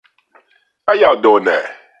How y'all doing there?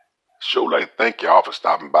 Sure like to thank y'all for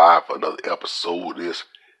stopping by for another episode of this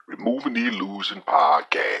Removing the Illusion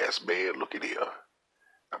podcast. Man, look at here.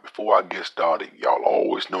 Now before I get started, y'all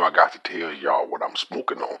always know I got to tell y'all what I'm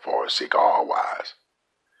smoking on for cigar wise.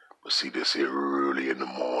 But see this here early in the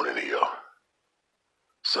morning here.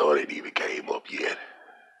 Sun ain't even came up yet.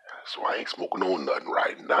 So I ain't smoking on nothing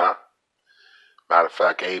right now. Matter of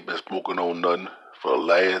fact, I ain't been smoking on nothing for the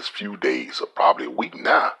last few days or probably a week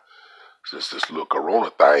now. Since this little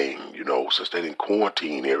corona thing, since they didn't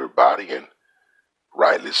quarantine everybody, and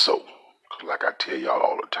rightly so. 'Cause like I tell y'all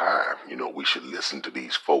all the time, we should listen to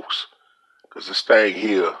these folks. 'Cause this thing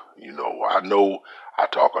here, I know I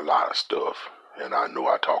talk a lot of stuff, and I know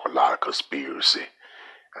I talk a lot of conspiracy,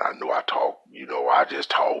 and I know I talk, I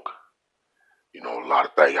just talk. A lot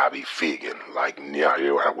of things I be figuring. Like, yeah,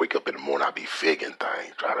 when I wake up in the morning, I be figuring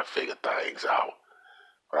things, trying to figure things out.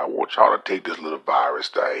 But I want y'all to take this little virus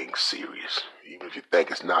thing serious. Even if you think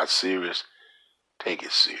it's not serious, take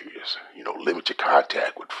it serious. Limit your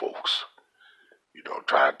contact with folks.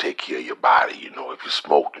 Try to take care of your body. If you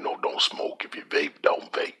smoke, don't smoke. If you vape, don't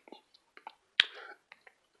vape.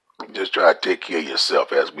 Just try to take care of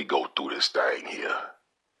yourself as we go through this thing here.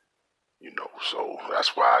 So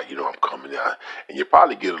that's why, I'm coming out. And you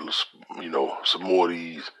probably get, some more of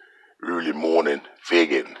these early morning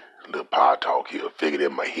figuring, little pod talk here, figured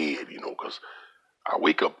in my head, because I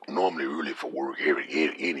wake up normally early for work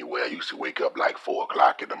anyway. I used to wake up like 4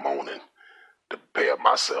 o'clock in the morning to prepare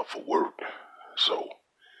myself for work. So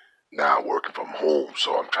now I'm working from home,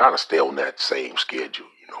 so I'm trying to stay on that same schedule.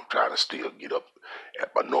 I'm trying to still get up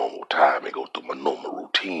at my normal time and go through my normal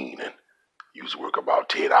routine, and usually work about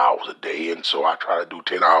 10 hours a day, and so I try to do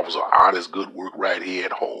 10 hours of honest good work right here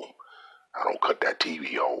at home. I don't cut that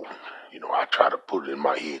TV on. I try to put it in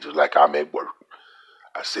my head just like I'm at work.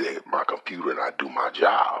 I sit at my computer and I do my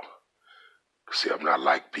job. See, I'm not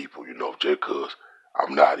like people, just 'cause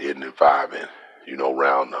I'm not in the environment,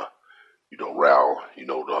 around the,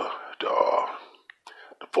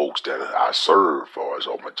 the folks that I serve for as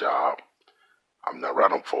on my job. I'm not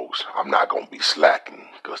around them folks. I'm not gonna be slacking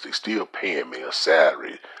because they still paying me a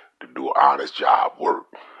salary to do an honest job work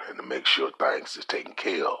and to make sure things is taken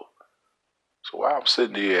care of. So while I'm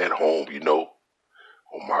sitting here at home,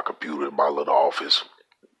 on my computer in my little office,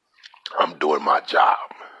 I'm doing my job,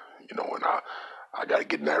 and I got to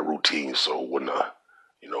get in that routine. So when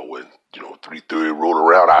 3:30 roll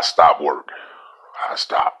around, I stop work. I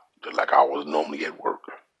stop just like I was normally at work.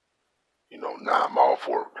 Now I'm off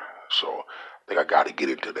work. So I think I got to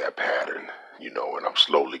get into that pattern, and I'm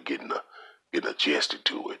slowly getting adjusted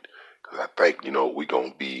to it. 'Cause I think we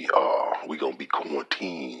gonna be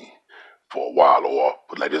quarantined for a while, or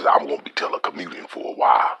but like this, I'm gonna be telecommuting for a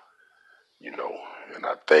while, you know. And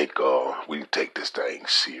I think we can take this thing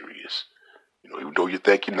serious. Even though you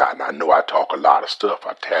think you're not, and I know I talk a lot of stuff,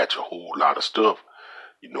 I attach a whole lot of stuff,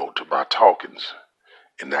 to my talkings,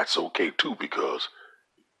 and that's okay too because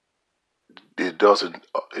it doesn't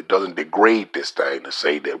degrade this thing to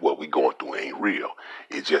say that what we going through ain't real.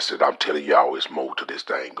 It's just that I'm telling y'all it's more to this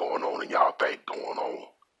thing going on than y'all think going on.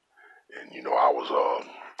 And I was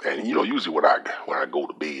and usually when I go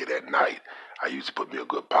to bed at night, I usually put me a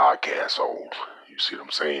good podcast on. You see what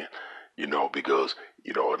I'm saying? Because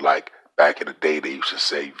like back in the day they used to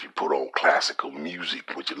say if you put on classical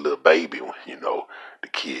music with your little baby, the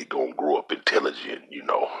kid gonna grow up intelligent,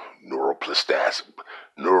 neuroplasticity,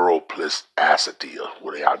 neuroplasticity, or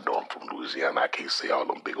what I know I'm from Louisiana. I can't say all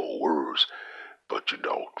them big old words. But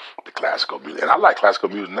the classical music, and I like classical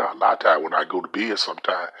music now. A lot of times when I go to bed,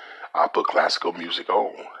 sometimes I put classical music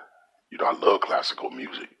on. I love classical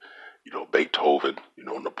music. Beethoven,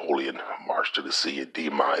 Napoleon, March to the Sea in D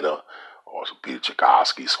minor, or some Peter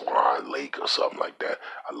Tchaikovsky, Swan Lake, or something like that.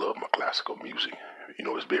 I love my classical music.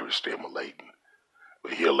 It's very stimulating.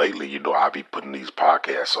 But here lately, I be putting these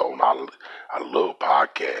podcasts on. I love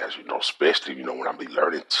podcasts, especially, when I be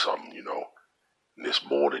learning something, this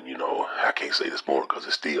morning, I can't say this morning because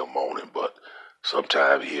it's still morning, but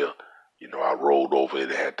sometime here, I rolled over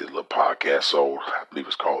and had this little podcast on. I believe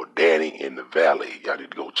it's called Danny in the Valley. Y'all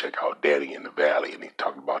need to go check out Danny in the Valley, and he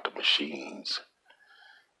talking about the machines.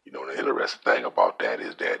 The interesting thing about that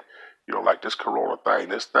is that, like this corona thing,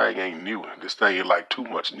 this thing ain't new. This thing ain't like too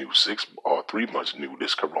much new, 3 months new.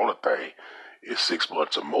 This corona thing is 6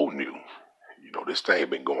 months or more new. This thing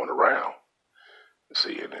been going around.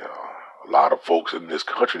 See, and a lot of folks in this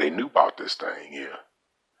country, they knew about this thing here,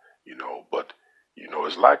 but,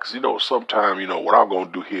 it's like, sometime, what I'm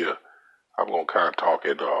going to do here, I'm going to kind of talk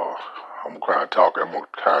and, I'm going to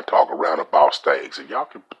kind of talk around about things, and y'all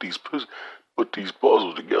can put these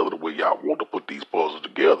puzzles together the way y'all want to put these puzzles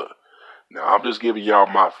together. Now I'm just giving y'all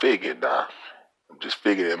my figure now. I'm just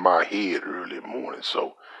figuring in my head early in the morning.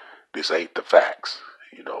 So this ain't the facts.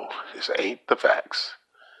 This ain't the facts.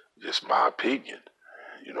 Just my opinion,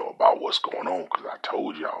 about what's going on. Cause I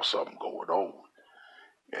told y'all something going on.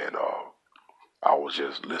 And I was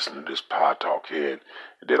just listening to this pod talk here.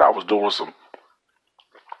 And then I was doing some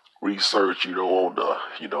research, on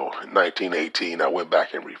in 1918, I went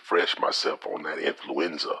back and refreshed myself on that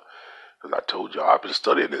influenza. Because I told y'all, I've been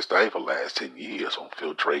studying this thing for the last 10 years on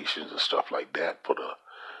filtrations and stuff like that for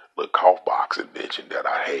the cough box invention that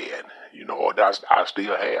I had, or that I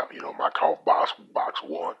still have, my box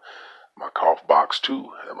 1, my cough box 2,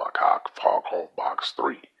 and my cough box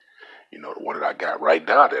 3. The one that I got right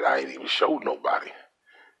now that I ain't even showed nobody.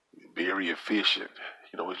 Very efficient.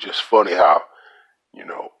 It's just funny how,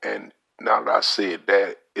 and now that I said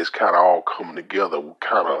that, it's kind of all coming together,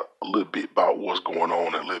 kind of a little bit about what's going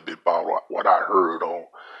on and a little bit about what I heard on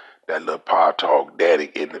that little pod talk,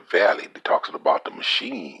 Daddy in the Valley. They talks about the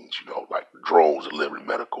machines, like drones delivering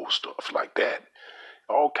medical stuff like that.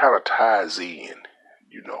 All kind of ties in,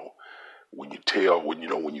 you know, when you tell, when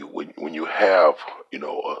you have,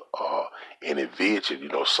 an invention,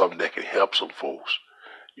 something that can help some folks,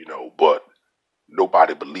 but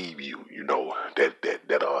nobody believe you, that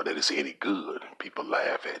it's any good. People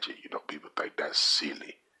laugh at you, people think that's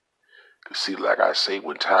silly. Cause see, like I say,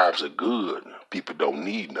 when times are good, people don't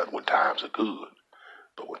need nothing when times are good.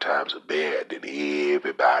 But when times are bad, then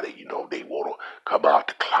everybody, they wanna come out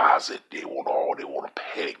the closet. They wanna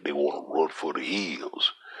panic. They wanna run for the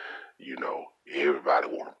hills. Everybody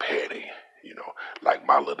wanna panic. Like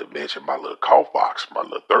my little invention, my little cough box, my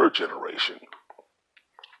little third generation.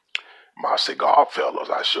 My cigar fellas,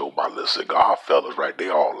 I showed my little cigar fellas, right? They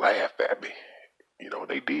all laughed at me.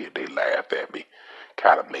 They did. They laughed at me,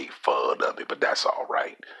 kind of made fun of me, but that's all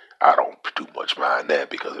right. I don't too much mind that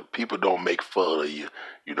because if people don't make fun of you,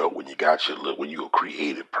 when you got your look, when you're a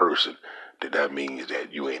creative person, then that means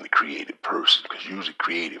that you ain't a creative person because usually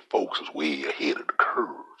creative folks is way ahead of the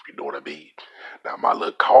curve. You know what I mean? Now my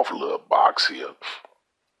little coffee little box here,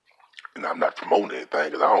 and I'm not promoting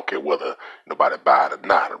anything because I don't care whether nobody buy it or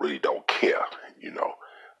not. I really don't care, you know.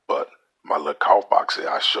 But my little cough box here,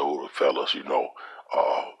 I showed the fellas,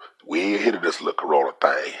 we ain't hit of this little corona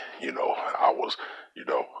thing, I was,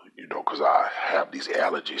 because I have these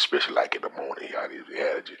allergies, especially like in the morning, I have these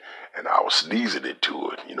allergies, and I was sneezing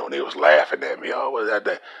into it, and they was laughing at me. Oh, well,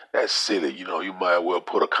 that's silly, you might well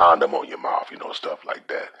put a condom on your mouth, stuff like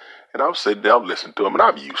that. And I'm sitting there, I'm listening to them, and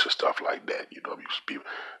I'm used to stuff like that, I'm used to people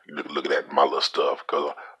looking at my little stuff,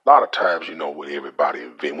 because a lot of times, when everybody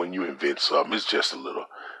when you invent something, it's just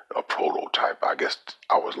a prototype. I guess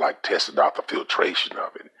I was like testing out the filtration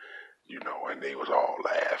of it, and they was all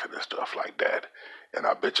laughing and stuff like that. And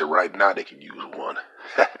I bet you right now they can use one.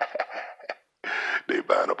 They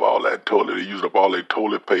buying up all that toilet, they using up all their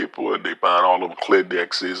toilet paper, and they buying all them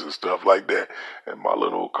Kleenexes and stuff like that. And my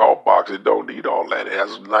little cough box, it don't need all that. It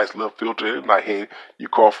has a nice little filter in it. Like, hey, you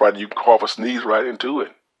cough right, you can cough or sneeze right into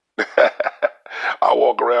it. I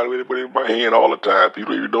walk around with it in my hand all the time.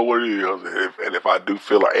 People don't even know what it is. And if I do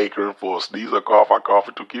feel an anchoring for a sneeze or cough, I cough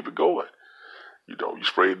it to keep it going. You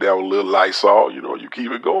spray it down with a little Lysol, you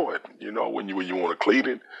keep it going. When you want to clean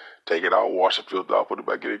it, take it out, wash the filter out, put it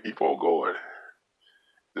back in, and keep on going.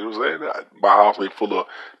 You know what I'm saying? My house ain't full of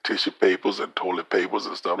tissue papers and toilet papers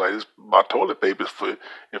and stuff like this. My toilet paper is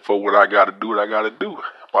for what I gotta do, what I gotta do.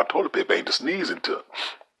 My toilet paper ain't to sneeze into.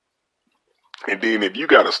 And then if you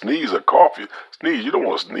got to sneeze or cough, sneeze, you don't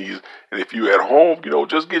want to sneeze. And if you at home,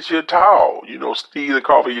 just get you a towel. Sneeze and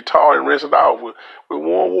cough in your towel and rinse it out with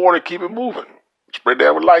warm water and keep it moving. Spray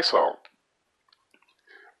that with Lysol.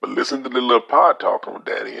 But listen to the little pod talk from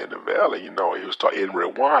Daddy in the Valley. He was talking in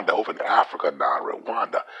Rwanda, over in Africa now,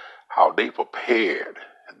 Rwanda, how they prepared.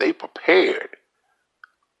 They prepared.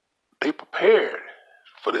 They prepared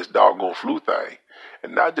for this doggone flu thing.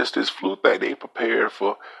 And not just this flu thing, they prepared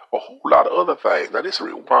for a whole lot of other things. Now this is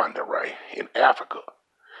Rwanda, right? In Africa.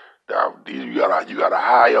 Now you gotta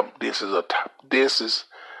high up this is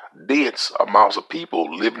dense amounts of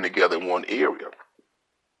people living together in one area.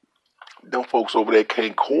 Them folks over there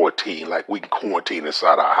can't quarantine like we can quarantine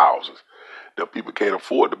inside our houses. Them people can't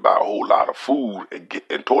afford to buy a whole lot of food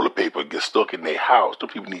and toilet paper and get stuck in their house. Them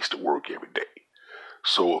people needs to work every day.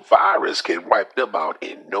 So a virus can wipe them out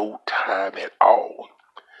in no time at all.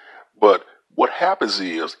 But what happens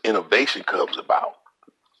is innovation comes about.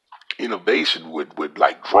 Innovation with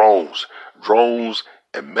like drones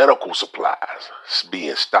and medical supplies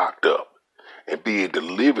being stocked up and being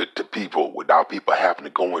delivered to people without people having to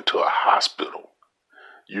go into a hospital.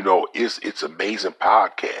 It's amazing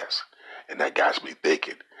podcast. And that got me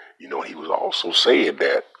thinking, He was also saying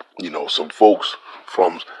that, some folks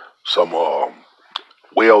from some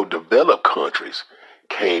well-developed countries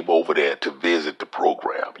came over there to visit the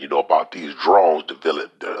program, about these drones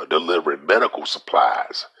delivering medical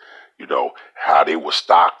supplies, how they were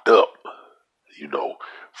stocked up, you know,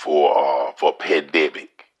 for a pandemic.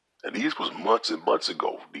 And these was months and months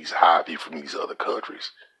ago, these high from these other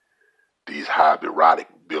countries, these high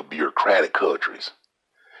bureaucratic countries,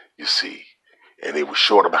 you see. And they were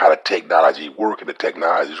showing them how the technology work and the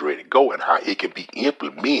technology is ready to go and how it can be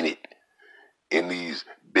implemented in these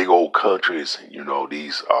big old countries,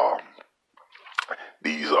 these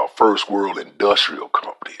first world industrial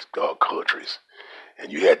countries.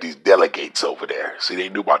 And you had these delegates over there. See, they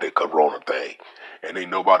knew about the corona thing. And they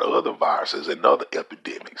know about other viruses and other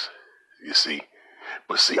epidemics. You see?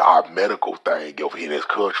 But see, our medical thing over here in this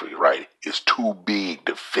country, right, is too big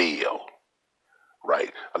to fail.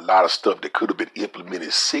 Right? A lot of stuff that could have been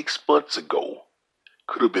implemented 6 months ago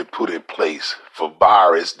could have been put in place for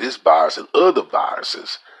this virus and other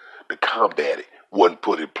viruses to combat it. Wasn't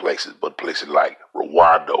put in places, but places like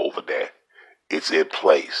Rwanda over there, it's in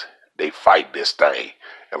place. They fight this thing.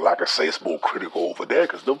 And like I say, it's more critical over there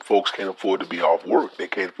because them folks can't afford to be off work. They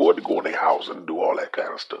can't afford to go in their house and do all that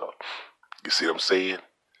kind of stuff. You see what I'm saying?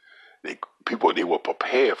 They were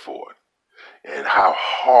prepared for it. And how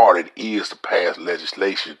hard it is to pass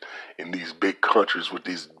legislation in these big countries with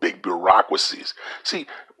these big bureaucracies. See,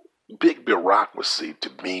 big bureaucracy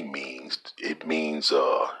to me means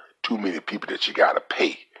too many people that you gotta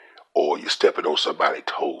pay, or you're stepping on somebody's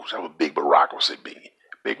toes. That's what big bureaucracy means.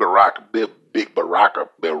 Bureaucracy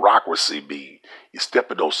means you're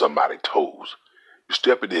stepping on somebody's toes. You're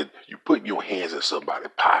stepping in, you're putting your hands in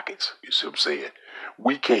somebody's pockets. You see what I'm saying?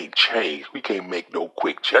 We can't change. We can't make no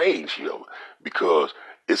quick change here because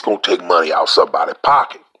it's gonna take money out somebody's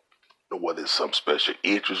pocket. Whether it's some special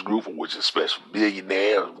interest group or which is special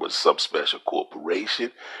billionaire or some special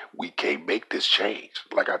corporation, we can't make this change.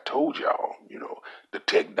 Like I told y'all, the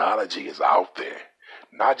technology is out there.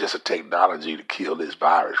 Not just a technology to kill this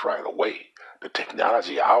virus right away. The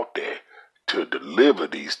technology out there to deliver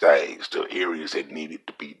these things to areas that need it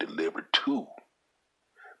to be delivered to.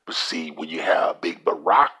 But see, when you have big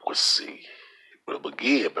bureaucracy, but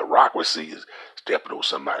again, bureaucracy is stepping on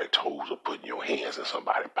somebody's toes or putting your hands in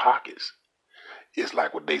somebody's pockets. It's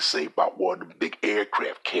like what they say about one of the big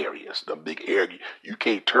aircraft carriers. You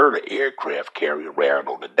can't turn an aircraft carrier around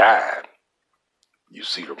on a dime. You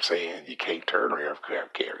see what I'm saying? You can't turn an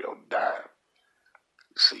aircraft carrier on a dime.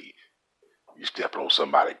 See, you stepping on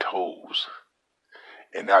somebody's toes.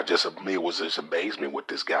 And not just it was just amazement with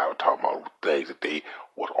this guy was talking about things that they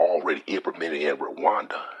was already implemented in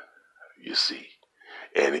Rwanda. You see.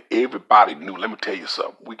 And everybody knew, let me tell you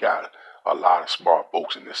something, we got a lot of smart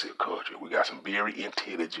folks in this here country. We got some very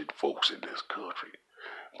intelligent folks in this country.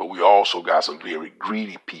 But we also got some very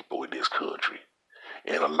greedy people in this country.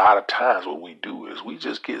 And a lot of times what we do is we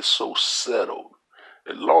just get so settled.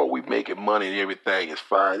 As long as we making money and everything is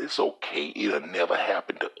fine, it's okay. It'll never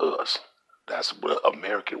happen to us. That's the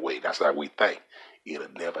American way. That's how we think.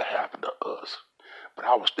 It'll never happen to us. But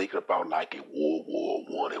I was thinking about like in World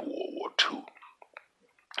War I and World War II.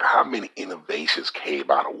 How many innovations came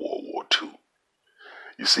out of World War II?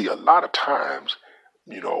 You see, a lot of times,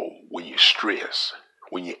 when you stress,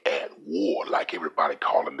 when you're at war, like everybody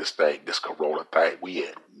calling this corona thing, we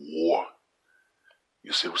at war.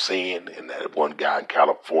 You see what I'm saying? And that one guy in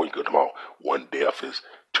California could come on, one death is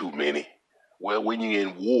too many. Well, when you're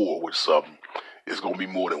in war with something, it's going to be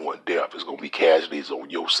more than one death. It's going to be casualties on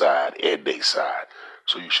your side and their side.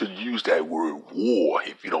 So you shouldn't use that word war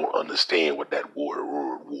if you don't understand what that word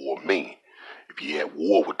war means. If you're at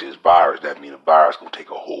war with this virus, that means the virus going to take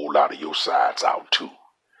a whole lot of your sides out too.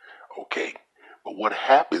 Okay? But what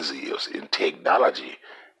happens is in technology,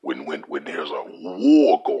 when there's a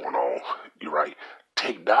war going on, you're right,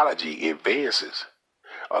 technology advances.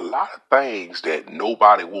 A lot of things that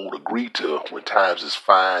nobody won't agree to when times is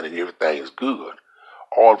fine and everything is good,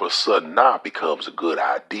 all of a sudden now becomes a good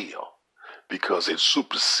idea because it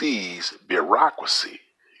supersedes bureaucracy.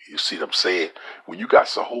 You see what I'm saying? When you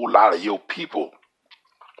got a whole lot of your people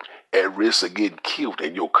at risk of getting killed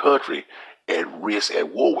and your country at risk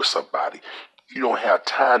at war with somebody, you don't have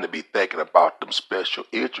time to be thinking about them special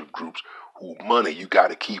interest groups who money you got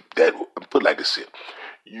to keep that. Put it like this here.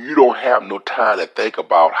 You don't have no time to think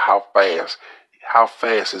about how fast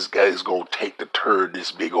this guy is going to take to turn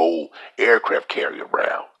this big old aircraft carrier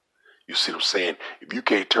around. You see what I'm saying? If you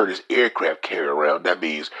can't turn this aircraft carrier around, that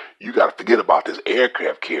means you got to forget about this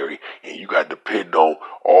aircraft carrier and you got to depend on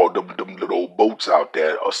all them little boats out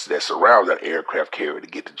there that surround that aircraft carrier to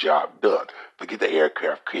get the job done. Forget the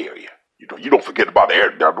aircraft carrier. You don't forget about the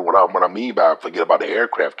air. Now, what I mean by forget about the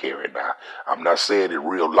aircraft carrier. Now, I'm not saying in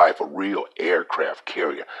real life a real aircraft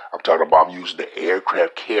carrier. I'm talking about I'm using the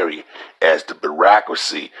aircraft carrier as the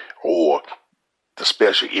bureaucracy or the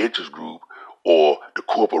special interest group or the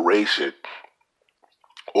corporation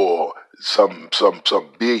or some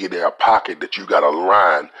billionaire pocket that you got to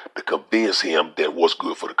line to convince him that what's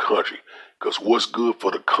good for the country. Because what's good for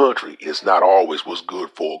the country is not always what's good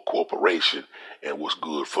for a corporation and what's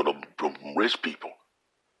good for the rich people.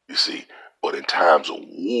 You see, but in times of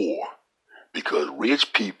war, because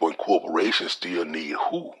rich people and corporations still need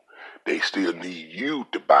who? They still need you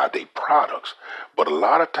to buy their products. But a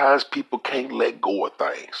lot of times people can't let go of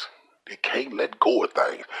things. They can't let go of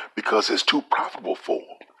things because it's too profitable for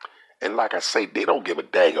them. And like I say, they don't give a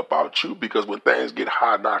dang about you because when things get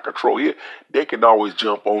hot and out of control here, they can always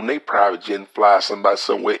jump on their private jet and fly somebody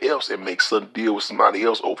somewhere else and make some deal with somebody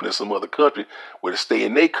else over in some other country where to stay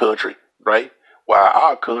in their country, right? While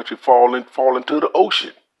our country fall into the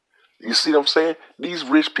ocean. You see what I'm saying? These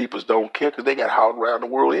rich peoples don't care because they got houses around the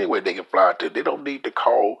world anyway they can fly to. They don't need to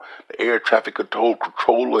call the air traffic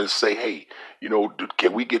controller and say, hey,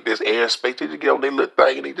 can we get this airspace? They just get on their little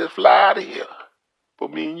thing and they just fly out of here.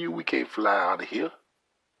 But me and you, we can't fly out of here.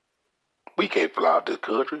 We can't fly out this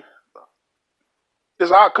country. It's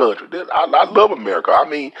our country. I love America. I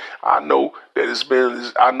mean, I know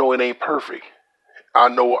that I know it ain't perfect. I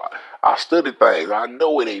know I study things. I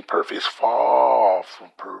know it ain't perfect. It's far from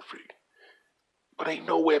perfect. But ain't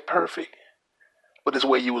nowhere perfect. But it's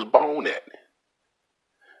where you was born at.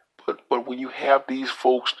 But when you have these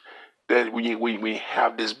folks that when you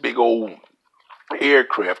have this big old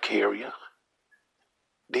aircraft carrier,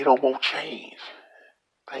 they don't want change.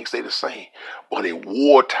 Things stay the same. But in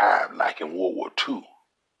wartime, like in World War II,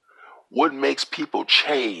 what makes people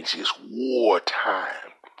change is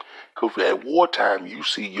wartime. Because at wartime, you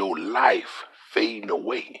see your life fading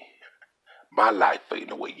away. My life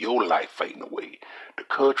fading away. Your life fading away. The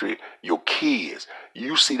country, your kids,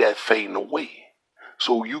 you see that fading away.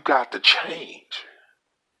 So you got to change.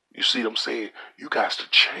 You see what I'm saying? You got to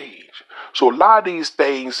change. So a lot of these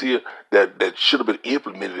things here that should have been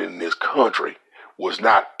implemented in this country was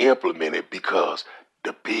not implemented because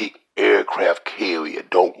the big aircraft carrier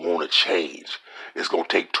don't want to change. It's going to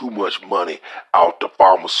take too much money out the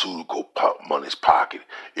pharmaceutical money's pocket.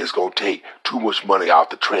 It's going to take too much money out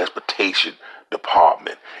the transportation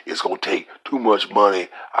department. It's going to take too much money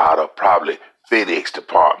out of probably FedEx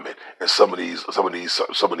department and some of these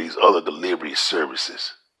other delivery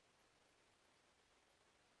services.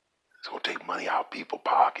 It's going to take money out of people's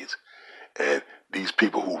pockets. And these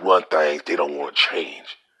people who run things, they don't want to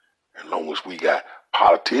change. As long as we got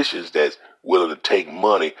politicians that's willing to take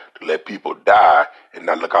money to let people die and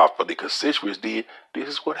not look out for the constituents, this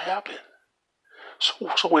is what happened.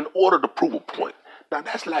 So in order to prove a point, now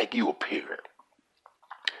that's like you a parent.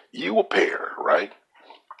 You a parent, right?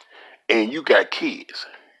 And you got kids.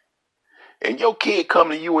 And your kid come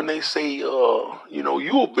to you and they say, you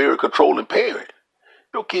a very controlling parent.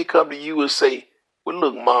 Your kid come to you and say, well,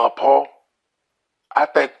 look, Ma, Pa, I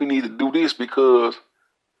think we need to do this because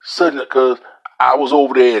I was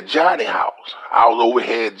over there at Johnny house. I was over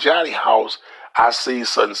here at Johnny house. I seen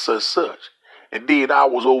such and such such. And then I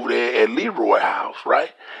was over there at Leroy house,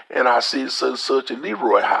 right? And I seen such and such at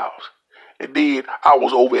Leroy house. And then I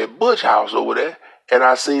was over at Butch house over there. And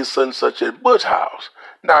I seen such and such at Butch house.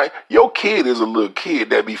 Now, your kid is a little kid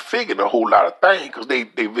that be figuring a whole lot of things because they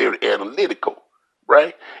very analytical.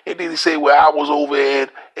 Right? And then he said, well, I was over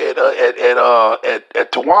at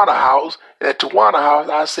Tawana house, and at Tawana house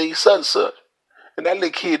I see such and such. And that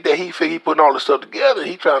little kid there, he figure he putting all this stuff together.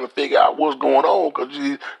 He trying to figure out what's going on because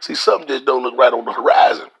you see something just don't look right on the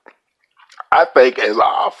horizon. I think as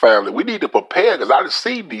our family, we need to prepare because I just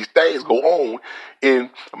see these things go on in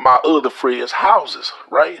my other friends' houses,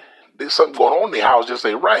 right? There's something going on in their house just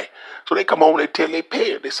ain't right. So they come home and they tell their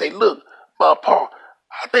parents, they say, look, my pa,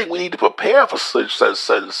 I think we need to prepare for such and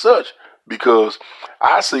such because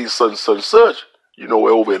I see such and such,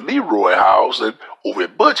 over at Leroy house and over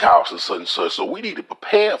at Butch house and such and such. So we need to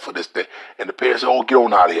prepare for this thing. And the parents say, oh, get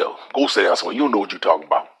on out of here. Go sit down somewhere. You don't know what you're talking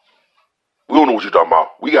about. We don't know what you're talking about.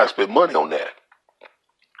 We got to spend money on that.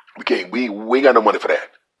 We ain't got no money for that.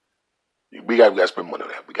 We got to spend money on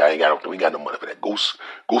that. We ain't got no money for that. Go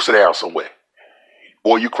sit down somewhere.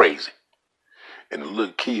 Boy, you crazy. And the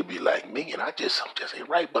little kid be like, man, I'm just ain't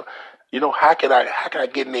right. But how can I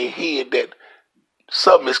get in their head that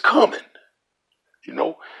something is coming?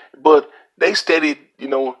 But they steady,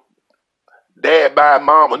 dad buying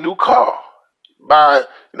mom a new car, buying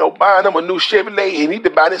them a new Chevrolet, and he to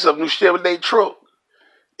buy this a new Chevrolet truck.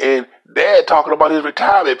 and Dad talking about his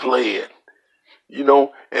retirement plan.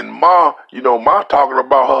 And Ma talking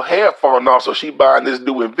about her hair falling off, so she buying this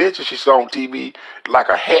new invention she saw on TV, like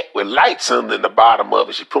a hat with lights under in the bottom of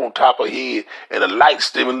it. She put on top of her head, and the light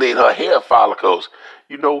stimulate her hair follicles.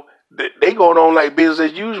 They going on like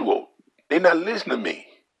business as usual. They not listening to me.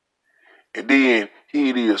 And then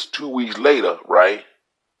here it is 2 weeks later, right?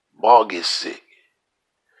 Ma gets sick.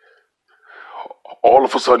 All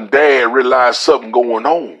of a sudden, Dad realized something going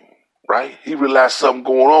on, right? He realized something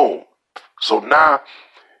going on. So now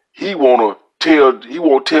he won't tell the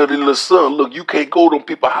little son, look, you can't go to them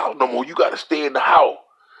people's house no more. You got to stay in the house.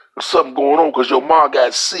 There's something going on because your mom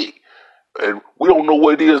got sick. And we don't know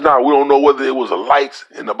what it is now. We don't know whether it was a light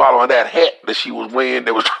in the bottom of that hat that she was wearing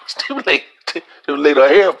that was trying to stimulate her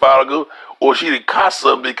hair follicle, or she did caught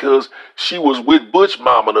something because she was with Butch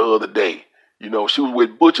mama the other day. She was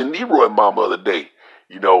with Butch and Leroy mama the other day.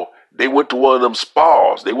 They went to one of them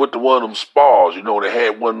spas. They had one of them spas, when they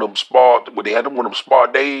had one of them spa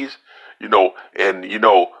days, and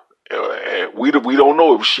we don't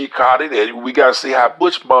know if she caught it, and we gotta see how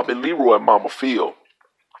Butch mama and Leroy mama feel.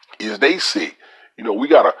 Is they sick? We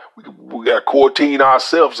gotta quarantine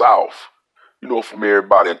ourselves off, from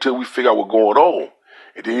everybody until we figure out what's going on.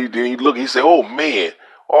 And then he look, he said, "Oh man,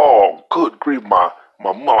 oh good grief, my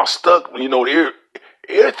mom stuck.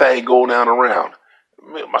 Everything going down around.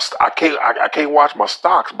 Man, I can't watch my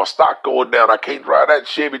stocks. My stock going down. I can't drive that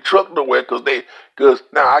Chevy truck nowhere because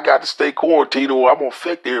now I got to stay quarantined or I'm gonna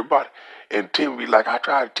affect everybody." And Tim be like, "I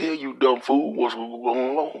try to tell you, dumb fool, what's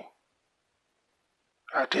going on.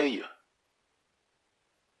 I tell you.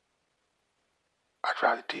 I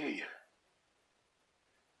try to tell you.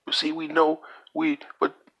 But see,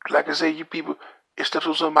 but like I say, you people, it's stuff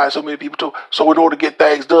so many people told. So in order to get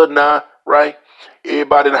things done now, right?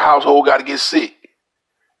 Everybody in the household got to get sick.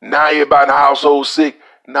 Now everybody in the household sick.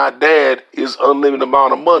 Now Dad is unlimited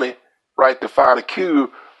amount of money, right, to find a cure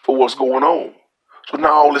for what's going on. So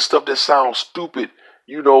now all this stuff that sounds stupid,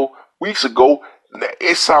 weeks ago,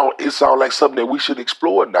 it sound like something that we should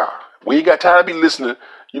explore now. We ain't got time to be listening,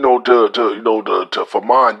 for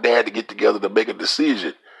mom and Dad to get together to make a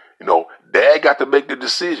decision. Dad got to make the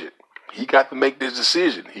decision. He got to make this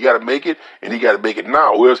decision. He got to make it, and he got to make it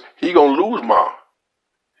now. Or else he gonna lose mom.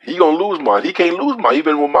 He gonna lose mom. He can't lose mom. He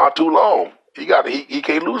been with mom too long. He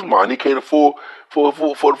can't lose mom. He can't afford for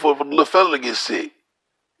the little fella to get sick.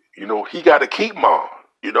 He got to keep mom.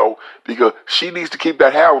 Because she needs to keep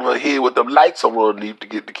that hair on her head with them lights on underneath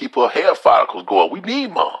to keep her hair follicles going. We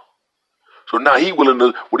need mom. So now he willing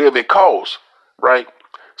to whatever it costs, right?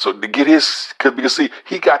 So to get because see,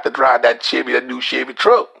 he got to drive that new Chevy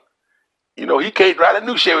truck. He can't drive that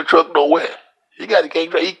new Chevy truck nowhere. He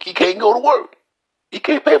can't go to work. He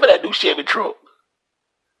can't pay for that new Chevy truck,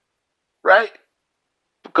 right?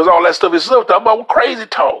 Because all that stuff is talking about crazy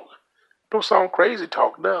talk. Don't sound crazy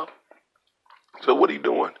talk now. So what he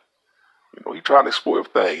doing? He trying to explore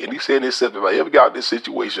everything, and he saying himself, if I ever got in this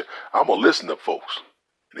situation, I'm gonna listen to folks.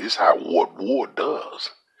 And this is how war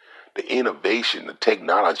does. The innovation, the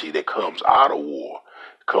technology that comes out of war,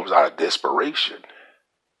 comes out of desperation.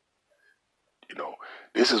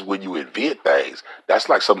 This is when you invent things. That's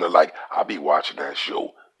like something like I be watching that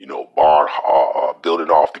show, Barn Building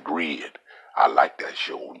Off the Grid. I like that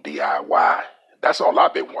show on DIY. That's all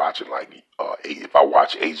I've been watching. Like if I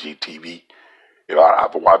watch HGTV, if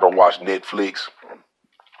I don't watch Netflix,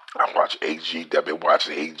 I watch HG. I've been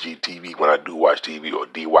watching HGTV when I do watch TV or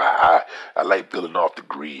DIY. I like building off the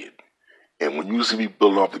grid. And when you see me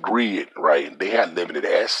building off the grid, right, they have limited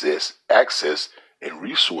access and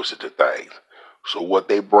resources to things. So what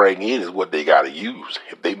they bring in is what they got to use.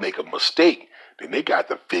 If they make a mistake, then they got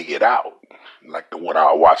to figure it out. Like the one I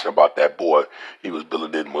was watching about that boy, he was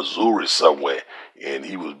building in Missouri somewhere, and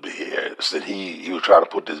he was trying to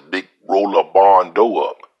put this big roll-up barn door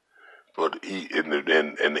up, but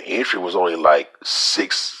the entry was only like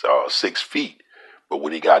 6 feet. But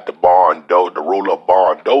when he got the barn door, the roll-up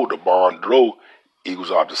barn door, he was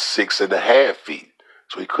out to 6.5 feet.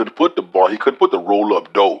 So he couldn't put the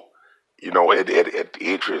roll-up door, at the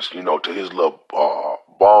entrance, to his little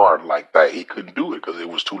barn like that. He couldn't do it because it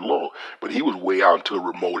was too long. But he was way out into a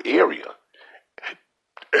remote area.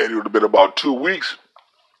 And it would have been about 2 weeks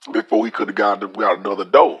before he could have got another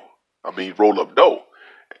dough. Roll-up dough.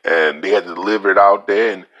 And they had to deliver it out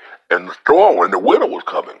there, and the storm, and the winter was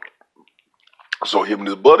coming. So him and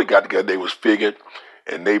his buddy got together, they was figured,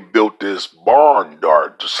 and they built this barn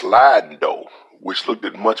door, the sliding door, which looked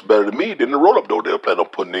much better to me than the roll-up door they were planning on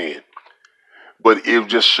putting in. But it was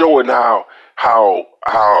just showing how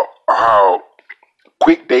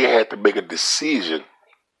quick they had to make a decision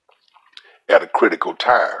at a critical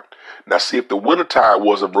time. Now, see, if the winter tide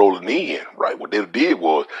wasn't rolling in, right, what they did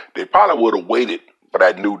was they probably would have waited for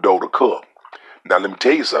that new dough to come. Now, let me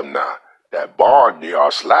tell you something now. That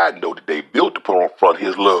barnyard sliding door that they built to put on front of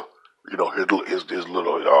his little, his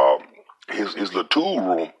little tool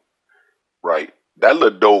room, right? That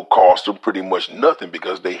little door cost them pretty much nothing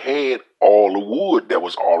because they had all the wood that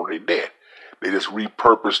was already there. They just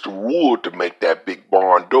repurposed the wood to make that big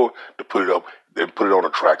barn door to put it up, then put it on a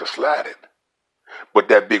tractor sliding. But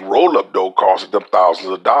that big roll-up door costed them thousands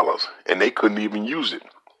of dollars, and they couldn't even use it.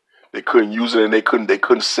 They couldn't use it, and they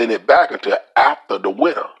couldn't send it back until after the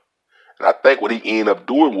winter. And I think what he ended up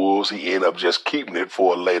doing was he ended up just keeping it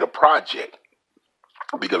for a later project.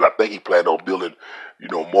 Because I think he planned on building,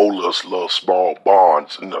 more little small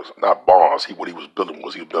barns, not barns. What he was building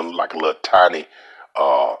was he was building like a little tiny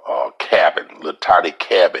tiny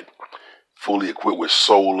cabin, fully equipped with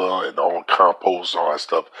solar and all compost and all that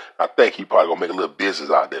stuff. I think he probably gonna make a little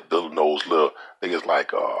business out there building those little. I think it's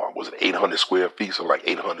like was it 800 square feet? So like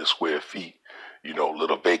 800 square feet.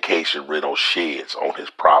 Little vacation rental sheds on his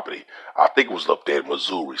property. I think it was up there in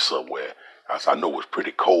Missouri somewhere. As I know it was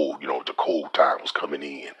pretty cold, the cold time was coming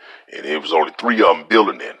in. And it was only three of them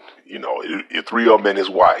building it, three of them and his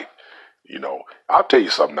wife. I'll tell you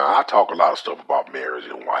something now. I talk a lot of stuff about marriage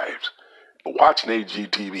and wives. But watching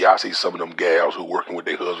HGTV, I see some of them gals who working with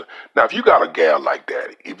their husband. Now, if you got a gal like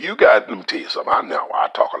that, let me tell you something. I know I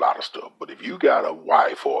talk a lot of stuff, but if you got a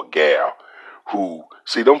wife or a gal who,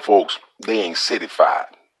 see, them folks, they ain't cityfied.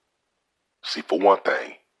 See, for one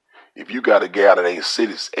thing, if you got a gal that ain't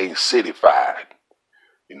cityfied,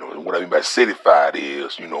 and what I mean by cityfied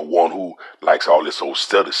is, one who likes all this old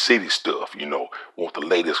city stuff, want the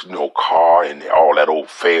latest, car and all that old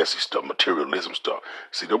fancy stuff, materialism stuff.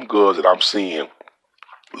 See, them girls that I'm seeing,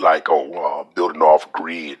 like on building off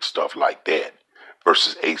grid stuff like that,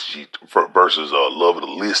 versus Love of the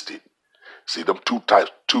Listed. See, them two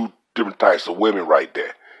different types of women right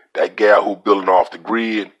there. That gal who building off the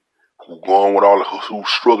grid, who's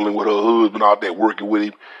struggling with her husband out there working with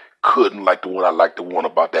him, couldn't like the one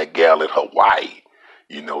about that gal in Hawaii.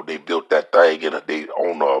 They built that thing they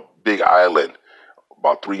on a big island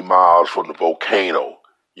about 3 miles from the volcano.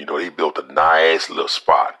 They built a nice little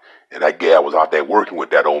spot. And that gal was out there working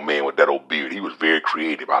with that old man with that old beard. He was very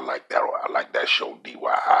creative. I like that. I like that show,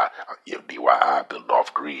 DYI. DYI, Building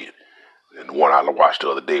Off Grid. And the one I watched the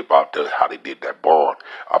other day about how they did that barn.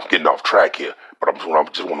 I'm getting off track here, but I just want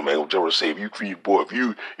to say, if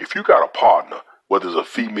you got a partner, whether it's a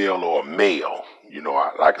female or a male,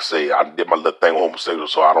 like I say, I did my little thing on homosexual,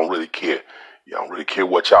 so I don't really care. I don't really care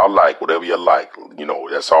what y'all like, whatever you like.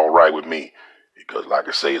 That's all right with me. Because, like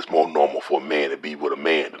I say, it's more normal for a man to be with a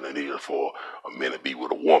man than it is for a man to be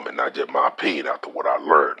with a woman. Not just my opinion after what I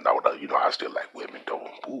learned. Now, I still like women, though.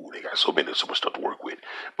 Ooh, they got so much stuff to work with.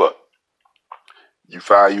 But you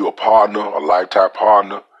find you a partner, a lifetime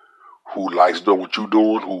partner, who likes doing what you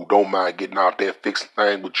doing, who don't mind getting out there fixing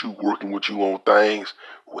things with you, working with you on things,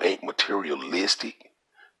 who ain't materialistic.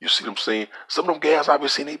 You see what I'm saying? Some of them gals I've been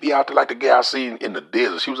seeing, they be out there like the gal I seen in the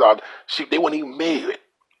desert. They weren't even married.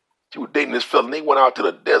 She was dating this fella, and they went out to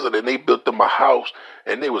the desert and they built them a house,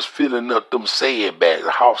 and they was filling up them sandbags,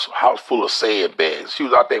 a house full of sandbags. She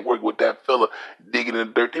was out there working with that fella, digging in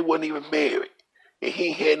the dirt. They wasn't even married. And he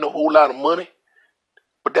ain't had no whole lot of money.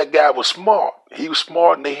 But that guy was smart. He was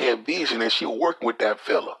smart and they had vision, and she was working with that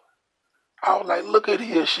fella. I was like, look at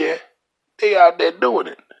here, Shay. They out there doing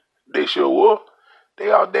it. They sure were. They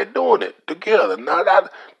out there doing it together. Now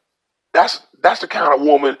that's the kind of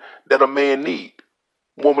woman that a man need.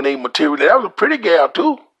 Woman ain't material. That was a pretty gal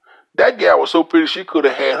too. That gal was so pretty she could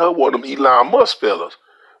have had her one of them Elon Musk fellas.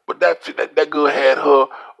 But that girl had her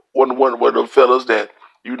one of them fellas that,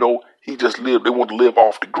 he just lived. They want to live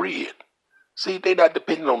off the grid. See, they not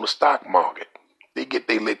depending on the stock market. They get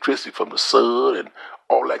their electricity from the sun and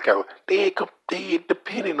all that kind of. They ain't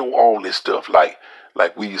depending on all this stuff like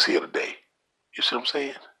we is here today. You see what I'm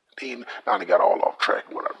saying? Now they got all off track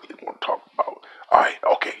of what I really want to talk about. All right,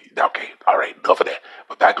 okay, all right, enough of that.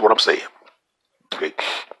 But back to what I'm saying. Okay,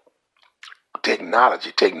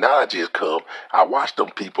 technology has come. I watched them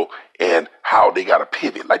people and how they got to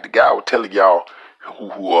pivot. Like the guy I was telling y'all,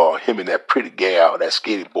 who him and that pretty gal, that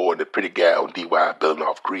skating boy, and the pretty gal on DY Building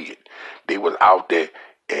Off Grid. They was out there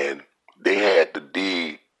and they had to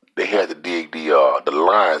dig. They had to dig the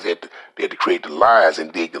lines. They had to create the lines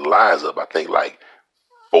and dig the lines up. I think like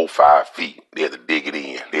 4-5 feet. They had to dig it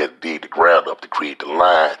in. They had to dig the ground up to create the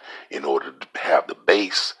line in order to have the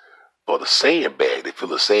base for the sandbag. They fill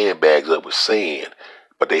the sandbags up with sand,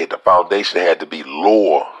 but the foundation had to be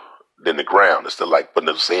lower than the ground. Instead of like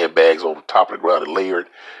putting the sandbags on the top of the ground and layered,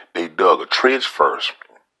 they dug a trench first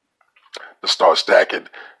to start stacking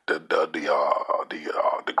the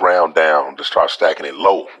ground down, to start stacking it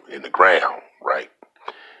low in the ground, right?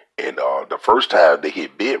 And the first time they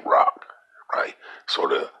hit bedrock, right? So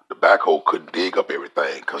the backhoe couldn't dig up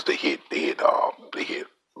everything because they hit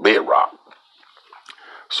bedrock.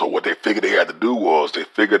 So what they figured they had to do was they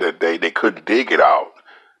figured that they couldn't dig it out.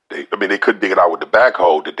 They couldn't dig it out with the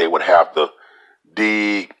backhoe. That they would have to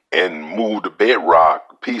dig and move the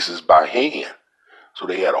bedrock pieces by hand. So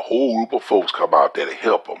they had a whole group of folks come out there to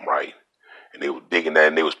help them, right? And they were digging that,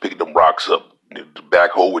 and they was picking them rocks up. The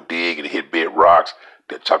backhoe would dig and hit bedrocks.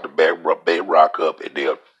 They'd chop the bedrock up, and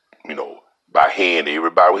they'll, by hand,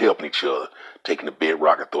 everybody was helping each other, taking the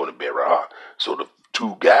bedrock and throwing the bedrock out. So the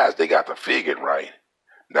two guys, they got to figuring, right?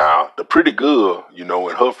 Now, the pretty girl, and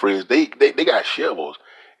her friends, they got shovels,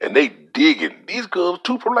 and they digging. These girls,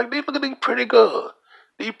 too, like, they look at these pretty girls.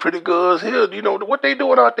 These pretty girls here, what they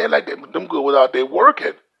doing out there, like, them girls out there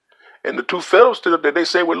working. And the two fellows stood up there, they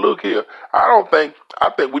say, well, look here, I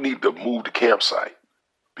think we need to move the campsite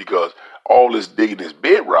because all this digging this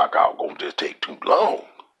bedrock out gonna just take too long.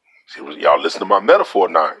 See, y'all listen to my metaphor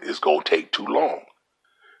now, it's gonna take too long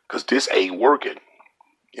because this ain't working.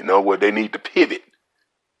 You know what? They need to pivot,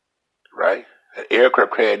 right? An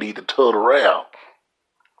aircraft carrier need to turn around.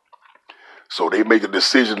 So they make a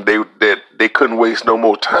decision that they couldn't waste no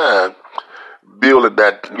more time building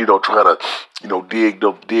that, trying to,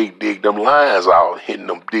 dig them lines out, hitting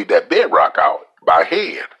them, dig that bedrock out by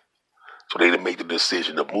hand. So they didn't make the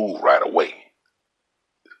decision to move right away.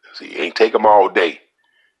 See, it ain't take them all day.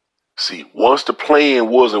 See, once the plan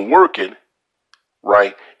wasn't working,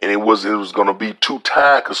 right, and it was gonna be too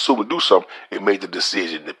time consuming to do something, it made the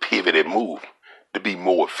decision to pivot and move to be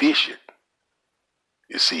more efficient.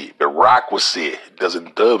 You see, bureaucracy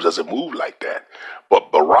doesn't move like that.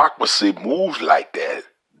 But bureaucracy moves like that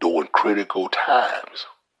during critical times.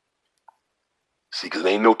 See, because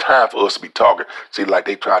there ain't no time for us to be talking. See, like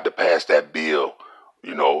they tried to pass that bill,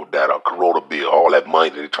 that Corona bill, all that money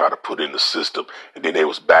that they tried to put in the system, and then they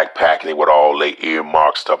was backpacking it with all their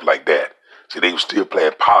earmarks, stuff like that. See, they was still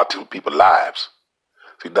playing politics with people's lives.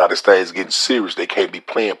 See, now this thing's getting serious. They can't be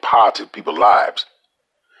playing politics with people's lives.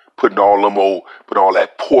 Putting all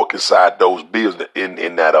that pork inside those bills in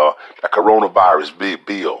that coronavirus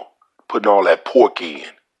bill. Putting all that pork in.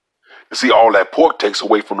 You see, all that pork takes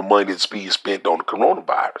away from the money that's being spent on the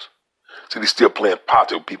coronavirus. See, they're still playing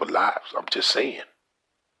politics with people's lives. I'm just saying.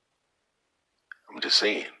 But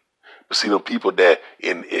see, them people that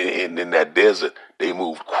in that desert, they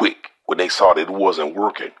moved quick when they saw that it wasn't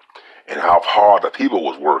working and how hard the people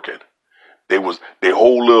was working. They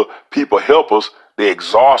whole little people helpers. They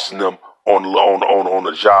exhausting them on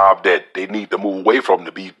a job that they need to move away from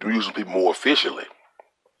to be using people more efficiently.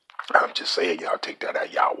 I'm just saying, y'all take that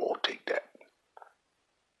out. Y'all won't take that.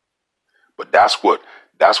 But that's what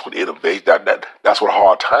innovation. That's what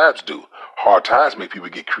hard times do. Hard times make people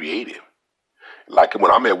get creative. Like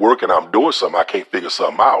when I'm at work and I'm doing something, I can't figure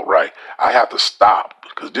something out. Right? I have to stop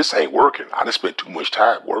because this ain't working. I just spent too much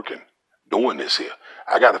time working doing this here.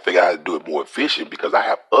 I got to figure out how to do it more efficient because I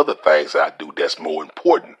have other things that I do that's more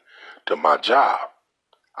important to my job.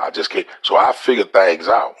 I just can't. So I figure things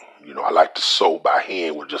out. I like to sew by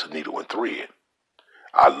hand with just a needle and thread.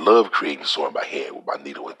 I love creating sewing by hand with my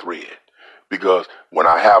needle and thread because when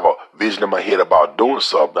I have a vision in my head about doing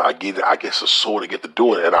something, I get a sword to get to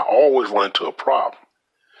doing it, and I always run into a problem.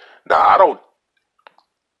 Now I don't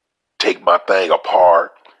take my thing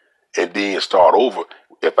apart and then start over.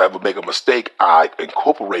 If I ever make a mistake, I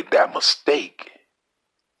incorporate that mistake,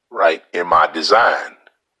 right, in my design.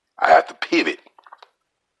 I have to pivot,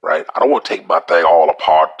 right? I don't want to take my thing all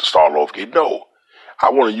apart to start over again. No,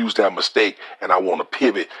 I want to use that mistake and I want to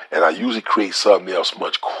pivot, and I usually create something else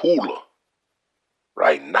much cooler,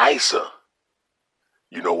 right, nicer.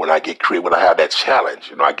 When I get creative, when I have that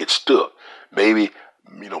challenge, I get stuck. Maybe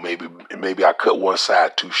I cut one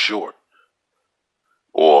side too short.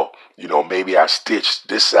 Or, maybe I stitched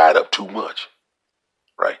this side up too much,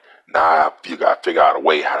 right? Now I figure out a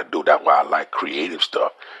way how to do that. Why I like creative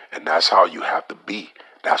stuff. And that's how you have to be.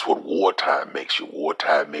 That's what wartime makes you.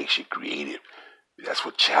 Wartime makes you creative. That's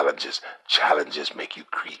what challenges make you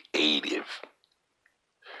creative.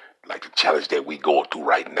 Like the challenge that we going through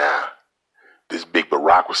right now. This big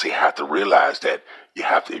bureaucracy have to realize that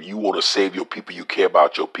if you want to save your people, you care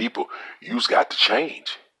about your people, you just got to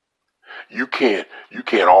change. You can't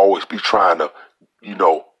always be trying to,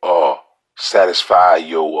 satisfy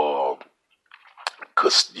your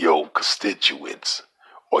constituents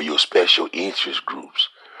or your special interest groups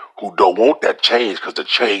who don't want that change, because the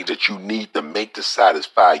change that you need to make to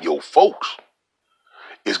satisfy your folks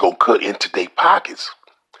is going to cut into their pockets.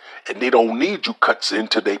 And they don't need you cuts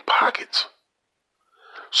into their pockets.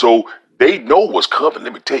 So they know what's coming.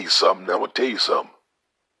 Let me tell you something. I'm going to tell you something.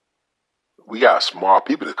 We got smart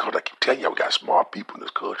people in this country. I keep telling you, we got smart people in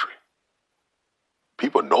this country.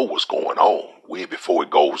 People know what's going on way before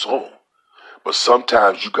it goes on. But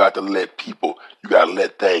sometimes you got to let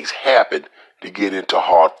things happen to get into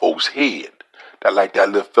hard folks' head. That like that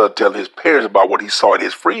little fella telling his parents about what he saw at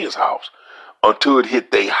his friend's house. Until it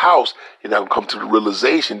hit their house, and now come to the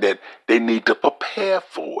realization that they need to prepare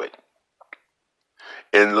for it.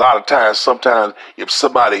 And a lot of times, sometimes if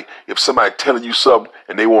somebody telling you something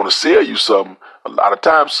and they want to sell you something, a lot of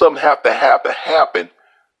times something have to happen,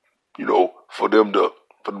 for them to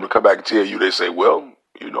come back and tell you. They say, well,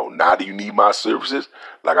 now do you need my services?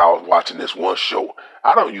 Like I was watching this one show.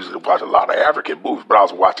 I don't usually watch a lot of African movies, but I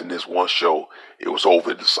was watching this one show. It was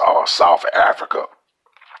over in South Africa.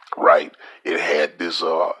 Right, it had this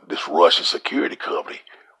Russian security company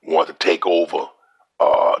wanted to take over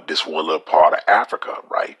this one little part of Africa,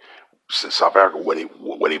 right? South Africa,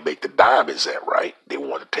 where they make the diamonds at, right? They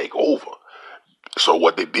wanted to take over. So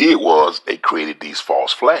what they did was they created these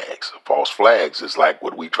false flags. False flags is like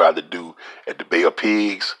what we tried to do at the Bay of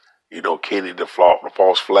Pigs. Kennedy, the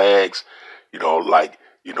false flags.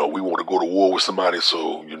 We want to go to war with somebody,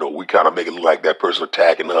 so, we kind of make it look like that person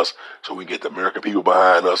attacking us, so we get the American people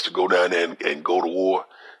behind us to go down there and go to war.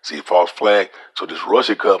 See, false flag. So this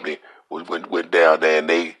Russian company went down there and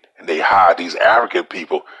they hired these African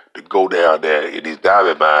people to go down there in these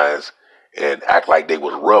diamond mines and act like they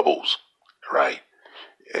was rebels, right?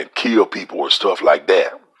 And kill people and stuff like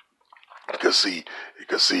that. Because see,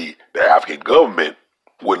 the African government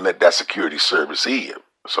wouldn't let that security service in.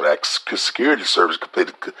 So that security service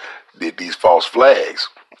did these false flags,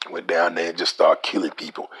 went down there and just started killing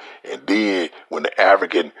people. And then when the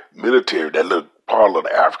African military, that little part of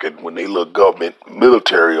the African, when they little government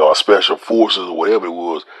military or special forces or whatever it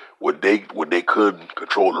was, when they couldn't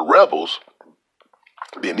control the rebels,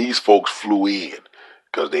 then these folks flew in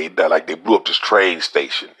because they blew up this train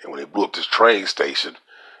station. And when they blew up this train station,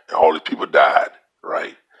 and all these people died,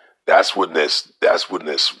 right? That's when this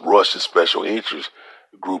Russian special interest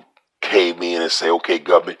group came in and say, okay,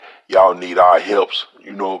 government, y'all need our helps,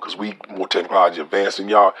 because we more technology advancing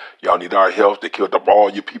y'all need our help. They killed up all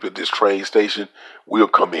your people at this train station. We'll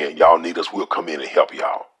come in. Y'all need us. We'll come in and help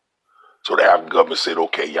y'all. So the African government said,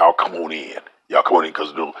 okay, y'all come on in. Y'all come on in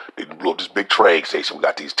because they blew up this big train station. We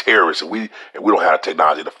got these terrorists and we don't have the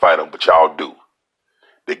technology to fight them, but y'all do.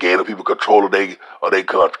 They gave the people control of their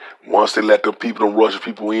country. Once they let them Russian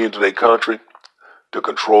people into their country, to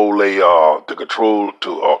control their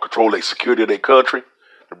security of their country,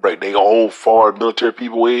 to bring their own foreign military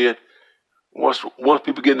people in. Once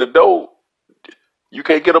people get in the door, you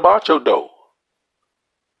can't get them out your door.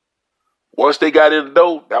 Once they got in the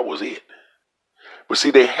door, that was it. But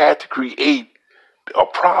see, they had to create a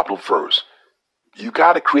problem first. You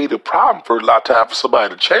got to create a problem first a lot of time for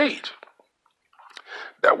somebody to change.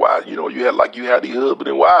 That's why, you had these husband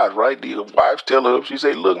and wives, right? The wives tell her, she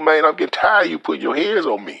say, look, man, I'm getting tired of you putting your hands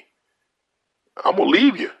on me. I'm going to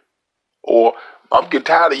leave you. Or I'm getting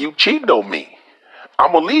tired of you cheating on me.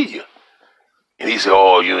 I'm going to leave you. And he said,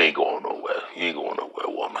 oh, you ain't going nowhere. You ain't going nowhere,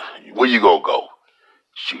 woman. Where you going to go?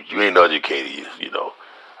 Shoot, you ain't educated,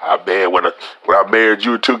 I bet when I married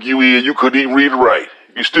you and took you in, you couldn't even read it right.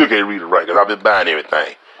 You still can't read it right because I've been buying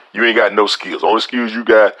everything. You ain't got no skills. Only skills you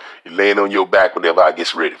got is laying on your back whenever I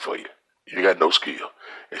gets ready for you. You ain't got no skill.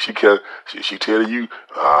 And she telling you,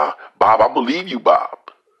 Bob, I believe you, Bob.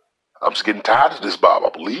 I'm just getting tired of this, Bob. I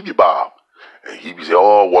believe you, Bob. And he be saying,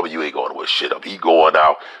 oh, woman, you ain't going to shit up. He going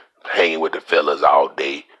out, hanging with the fellas all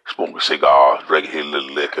day, smoking cigars, drinking his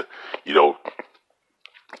little liquor,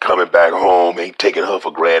 coming back home, ain't taking her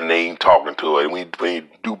for granted, ain't talking to her. And when he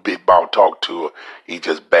do big about talk to her, he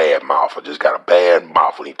just bad mouth. Or just got a bad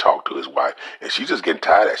mouth when he talk to his wife. And she just getting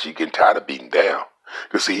tired of that. She getting tired of beating down.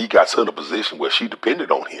 Because see, he got her in a position where she depended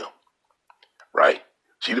on him. Right?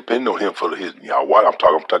 She depended on him for his, what I'm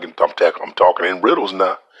talking in riddles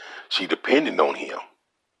now. She depended on him.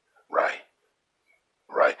 Right?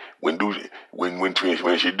 Right? When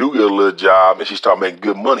she do get a little job and she start making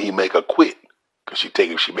good money, he make her quit. Because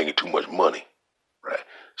she making too much money, right?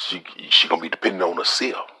 She gonna be dependent on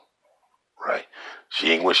herself, right?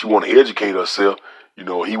 When she want to educate herself, he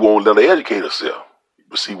won't let her educate herself.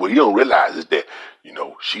 But see, what he don't realize is that,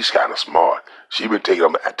 she's kind of smart. She been taking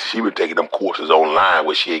them courses online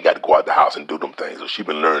where she ain't got to go out the house and do them things. So she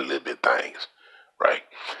been learning a little bit things, right?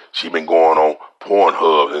 She been going on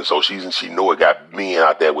Pornhub, and so she know it got men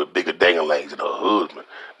out there with bigger dangalangs than her husband.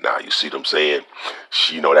 Now you see what I'm saying?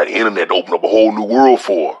 She that internet opened up a whole new world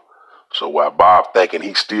for her. So while Bob thinking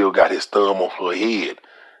he still got his thumb on her head,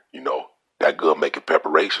 that girl making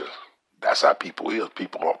preparations. That's how people is.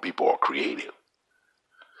 People are creative.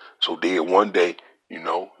 So then one day,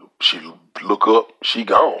 she look up, she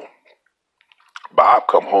gone. Bob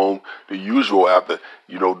come home the usual after,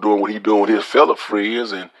 doing what he doing with his fella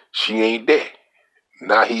friends, and she ain't there.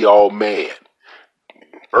 Now he all mad.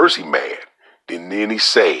 First he mad, then he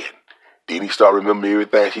sad. Then he start remembering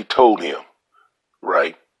everything she told him,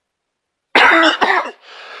 right?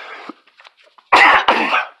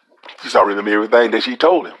 She start remembering everything that she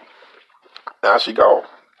told him. Now she gone.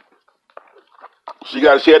 She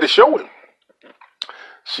had to show him.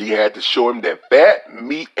 She had to show him that fat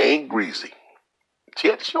meat ain't greasy. She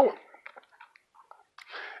had to show him.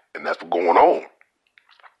 And that's what's going on.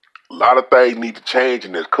 A lot of things need to change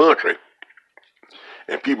in this country.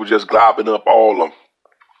 And people just globbing up all of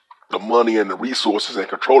the money and the resources and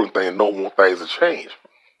controlling things and don't want things to change.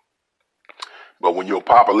 But when your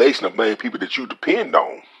population of main people that you depend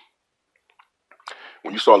on,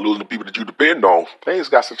 when you start losing the people that you depend on, things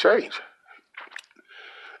got to change.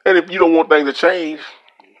 And if you don't want things to change,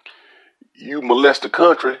 you molest the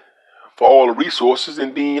country for all the resources,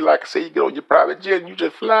 and then, like I say, you get on your private jet and you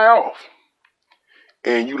just fly off.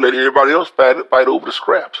 And you let everybody else fight over the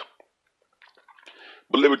scraps.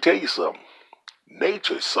 But let me tell you something.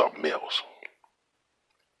 Nature is something else.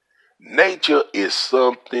 Nature is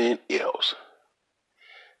something else.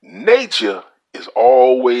 Nature is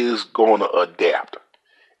always going to adapt.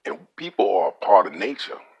 And people are a part of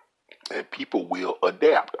nature. And people will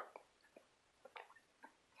adapt.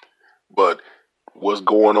 But what's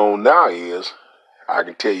going on now is, I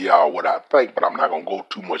can tell y'all what I think, but I'm not going to go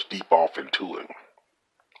too much deep off into it.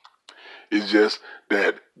 It's just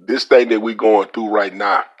that this thing that we're going through right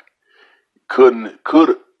now could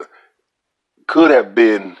have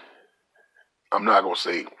been, I'm not going to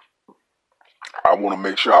say, I want to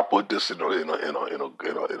make sure I put this in a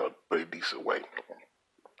very decent way.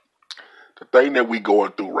 The thing that we're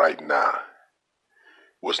going through right now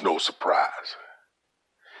was no surprise.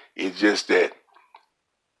 It's just that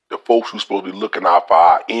the folks who's supposed to be looking out for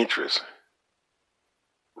our interests,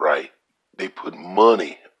 right? They put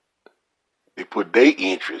their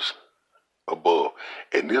interests above.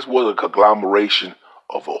 And this was a conglomeration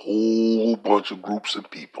of a whole bunch of groups of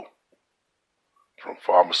people. From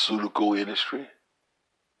pharmaceutical industry,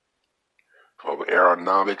 from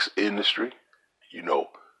aeronautics industry,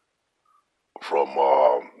 from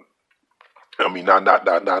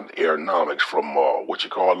not aeronautics, from what you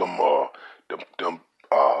call them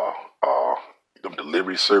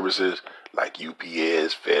delivery services like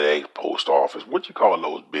UPS, FedEx, Post Office. What you call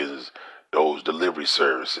those delivery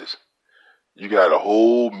services? You got a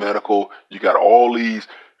whole medical. You got all these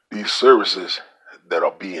services that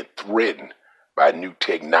are being threatened by new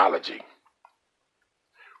technology,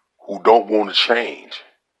 who don't want to change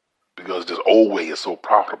because this old way is so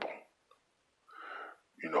profitable.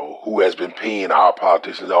 Who has been paying our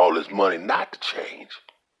politicians all this money not to change.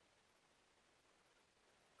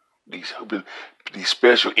 These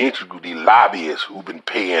special interest groups, these lobbyists who've been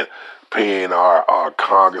paying our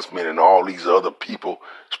congressmen and all these other people,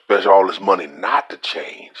 especially all this money not to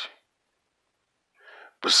change.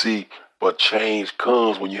 But change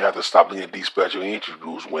comes when you have to stop looking at these special interest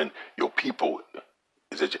groups when your people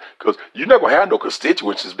is at, because you're not gonna have no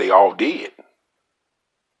constituents if they all dead.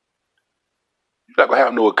 You're not gonna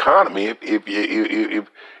have no economy if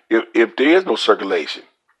there is no circulation.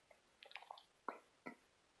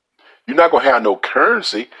 You're not gonna have no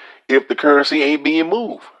currency if the currency ain't being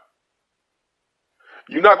moved.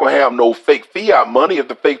 You're not gonna have no fake fiat money if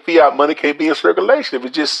the fake fiat money can't be in circulation, if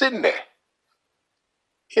it's just sitting there.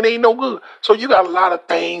 It ain't no good. So you got a lot of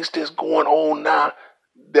things that's going on now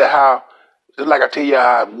that just like I tell you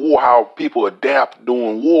how people adapt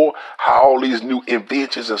during war, how all these new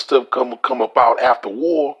inventions and stuff come about after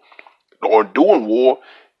war or during war.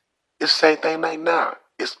 It's the same thing like now.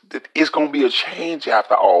 It's going to be a change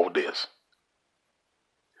after all this.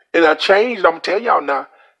 And I'm going to tell y'all now,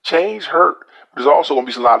 change hurt. But there's also going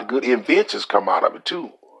to be a lot of good inventions come out of it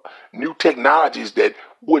too. New technologies that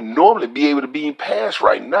wouldn't normally be able to be passed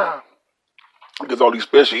right now. Because all these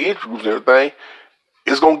special interest groups and everything,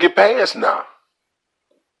 it's going to get passed now.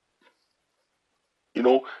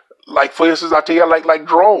 Like for instance, I tell you, like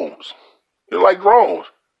drones. Like drones.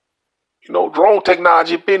 Drone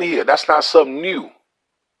technology been here. That's not something new.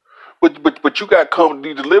 But you got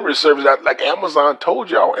company delivery service like Amazon told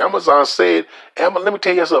y'all. Amazon said, let me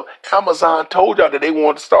tell you something. Amazon told y'all that they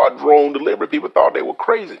wanted to start drone delivery. People thought they were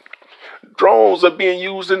crazy. Drones are being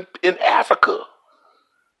used in Africa.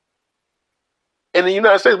 In the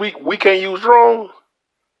United States, we can't use drones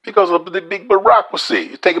because of the big bureaucracy.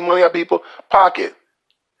 It's taking money out of people's pocket.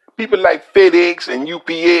 People like FedEx and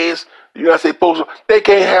UPS, the United States Postal, they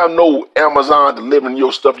can't have no Amazon delivering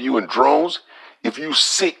your stuff to you in drones. If you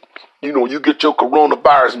sick, you get your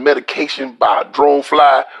coronavirus medication by a drone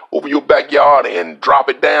fly over your backyard and drop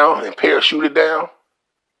it down and parachute it down.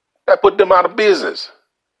 That put them out of business.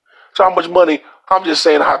 So how much money, I'm just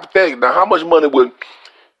saying hypothetically, now how much money would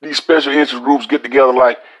these special interest groups get together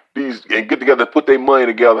to put their money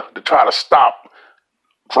together to try to stop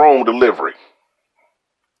drone delivery?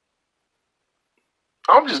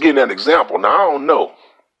 I'm just getting an example. Now, I don't know.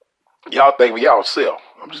 Y'all think for y'allself.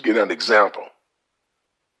 I'm just getting an example.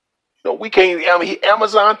 We can't.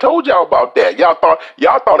 Amazon told y'all about that. Y'all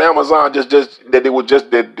thought Amazon just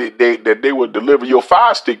that they would deliver your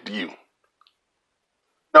Fire Stick to you.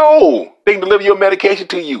 No, they can deliver your medication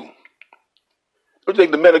to you. Don't you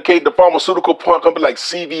think the pharmaceutical company like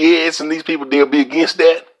CVS and these people, they'll be against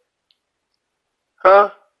that? Huh?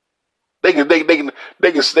 They can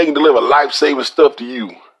deliver life-saving stuff to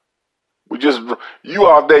you. You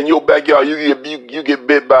out there in your backyard, you get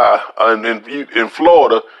bit by in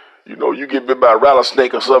Florida, you get bit by a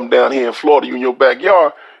rattlesnake or something down here in Florida, you in your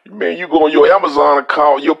backyard, man, you go on your Amazon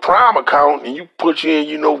account, your Prime account, and you put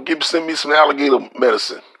send me some alligator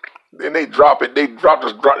medicine. Then they drop it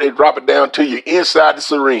down to you inside the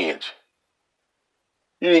syringe.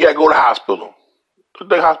 You ain't gotta go to the hospital. Don't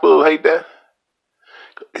the hospitals hate that?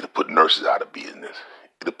 It'll put nurses out of business.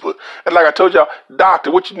 And like I told y'all,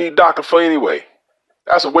 doctor, what you need a doctor for anyway?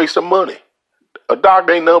 That's a waste of money. A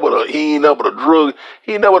doctor ain't nothing but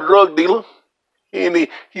a drug dealer.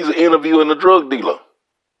 He's an interviewer and a drug dealer.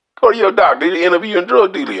 Go to your doctor, he's an interviewer and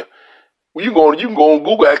drug dealer. Well, you can go on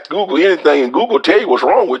Google anything, and Google tell you what's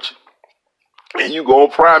wrong with you. And you go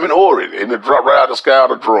on Prime and order it, and it drop right out of the sky of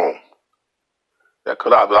the drone. That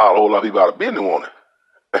cut out a whole lot of people out of business on it.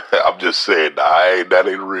 I'm just saying, that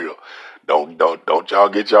ain't real. Don't y'all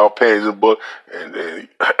get y'all panties in the book and and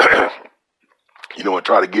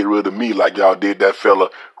try to get rid of me like y'all did that fella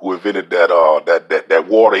who invented that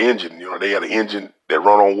water engine. They had an engine that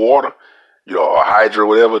run on water, a hydro or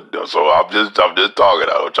whatever. So I'm just talking.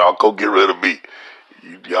 Y'all go get rid of me.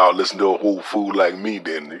 Y'all listen to a whole fool like me,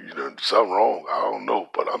 then something wrong. I don't know,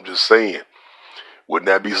 but I'm just saying. Wouldn't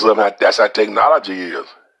that be something? That's how technology is.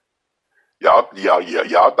 Y'all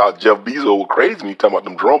thought Jeff Bezos was crazy when he talking about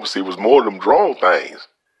them drones. See, it was more of them drone things.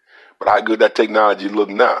 But how good that technology look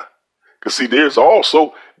now? Cause see, there's like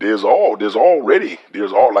the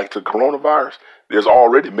coronavirus. There's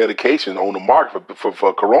already medication on the market for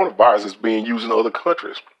coronavirus that's being used in other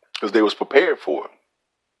countries because they was prepared for it.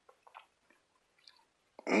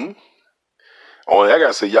 Only I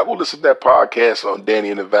gotta say, y'all go listen to that podcast on Danny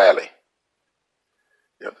in the Valley.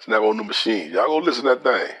 It's not on the machine. Y'all go listen to that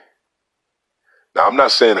thing. Now, I'm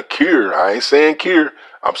not saying a cure. I ain't saying cure.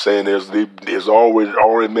 I'm saying there's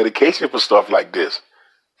already medication for stuff like this.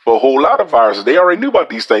 For a whole lot of viruses, they already knew about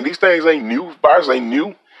these things. These things ain't new. Viruses ain't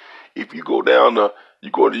new. If you go down I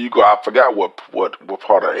forgot what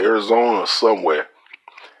part of Arizona or somewhere.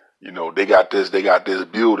 They got this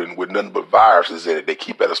building with nothing but viruses in it. They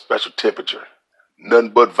keep at a special temperature. Nothing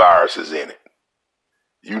but viruses in it.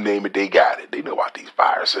 You name it, they got it. They know about these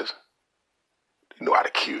viruses. They know how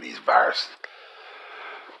to cure these viruses.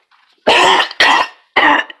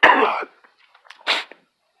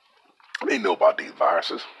 They know about these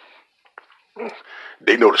viruses.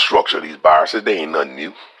 They know the structure of these viruses. They ain't nothing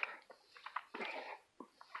new.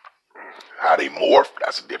 How they morph,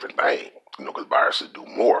 that's a different thing. Because viruses do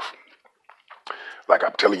morph. Like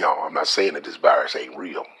I'm telling y'all, I'm not saying that this virus ain't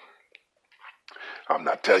real. I'm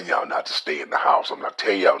not telling y'all not to stay in the house. I'm not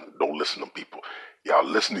telling y'all don't listen to them people. Y'all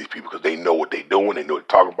listen to these people because they know what they're doing. They know what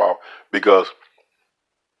they're talking about. Because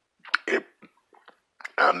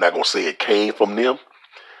I'm not going to say it came from them.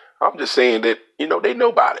 I'm just saying that, they know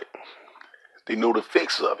about it. They know the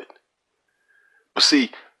fix of it. But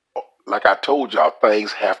see, like I told y'all,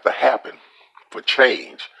 things have to happen for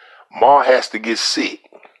change. Ma has to get sick,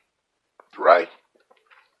 right?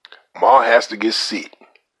 Ma has to get sick,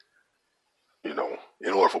 in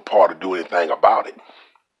order for Pa to do anything about it.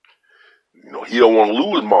 He don't want to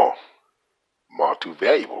lose Ma. Ma too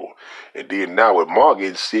valuable. And then now with Ma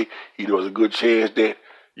getting sick, there's a good chance that,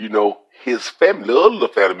 his family, the other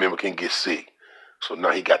family member can get sick. So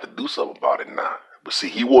now he got to do something about it now. But see,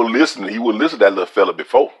 he wouldn't listen to that little fella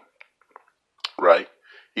before. Right?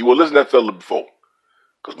 He wasn't listening to that fella before.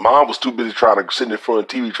 Because mom was too busy trying to sit in front of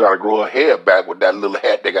the TV trying to grow her hair back with that little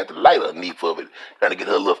hat that got the light underneath of it, trying to get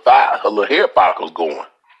her little hair follicles going.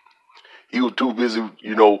 He was too busy,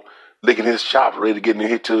 licking his chops, ready to get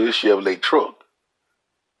into his Chevrolet truck.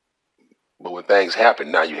 But when things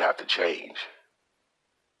happen, now you have to change.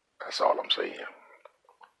 That's all I'm saying.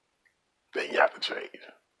 Then you have to change.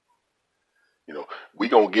 We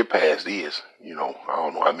gonna get past this. I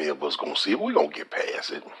don't know how many of us gonna see it, but we gonna get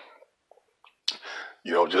past it.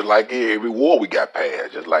 Just like every war we got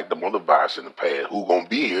past, just like the other virus in the past, who gonna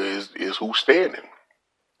be here is who's standing.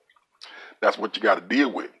 That's what you gotta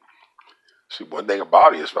deal with. See, one thing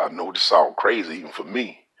about it is, I know this sounds crazy even for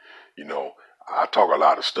me, I talk a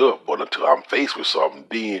lot of stuff, but until I'm faced with something,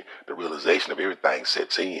 then the realization of everything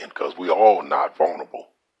sets in, because we all not vulnerable.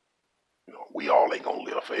 We all ain't gonna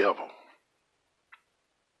live forever.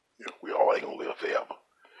 We all ain't gonna live forever.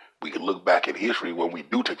 We can look back at history when we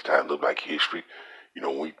do take the time to look back at history.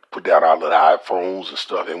 When we put down our little iPhones and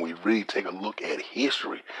stuff, and we really take a look at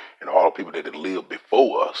history and all the people that had lived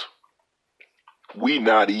before us. We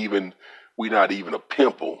not even a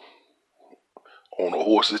pimple on a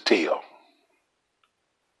horse's tail.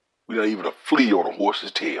 We not even a flea on a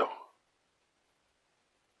horse's tail.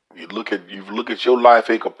 If you look at your life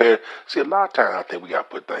and compare, see, a lot of times I think we gotta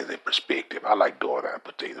put things in perspective. I like doing that,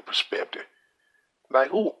 put things in perspective.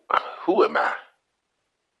 Like who am I?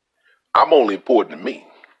 I'm only important to me.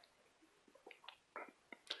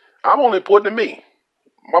 I'm only important to me.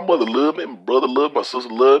 My mother loved me, my brother loved me, my sister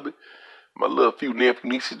loved me, my little few nephews,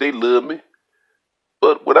 nieces, they love me.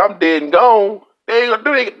 But when I'm dead and gone, they ain't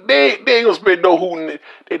gonna spend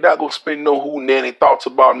they not gonna spend no who nanny thoughts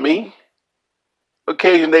about me.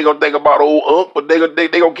 Occasionally they gonna think about old Unc, but they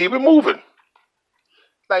gonna keep it moving.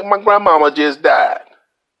 Like my grandmama just died.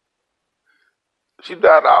 She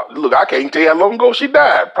died out. Look, I can't tell you how long ago she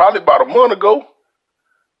died. Probably about a month ago.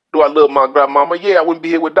 Do I love my grandmama? Yeah, I wouldn't be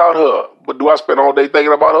here without her. But do I spend all day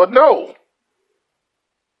thinking about her? No.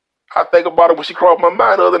 I think about her when she crossed my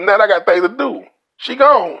mind. Other than that, I got things to do. She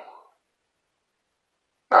gone.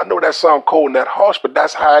 I know that sounds cold and that harsh, but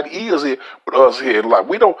that's how it is here with us here. Like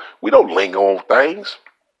we don't linger on things.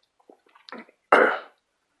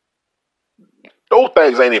 Those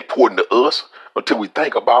things ain't important to us until we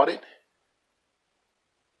think about it.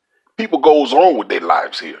 People goes on with their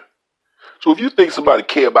lives here. So if you think somebody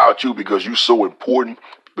care about you because you're so important,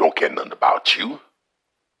 people don't care nothing about you.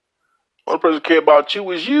 Only person care about you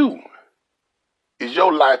is you. Is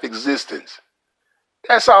your life existence.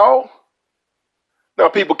 That's all. Now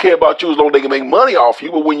people care about you as long as they can make money off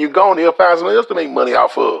you, but when you're gone, they'll find somebody else to make money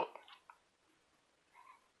off of.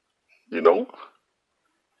 You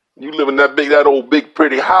live in that old big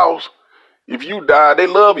pretty house. If you die, they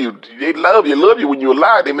love you. They love you when you're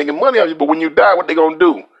alive. They making money off you, but when you die, what they gonna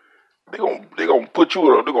do? They gonna put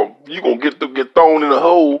you you gonna get thrown in a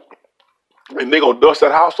hole, and they gonna dust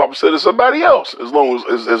that house off and sell it to somebody else. As long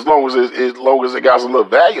as it got some little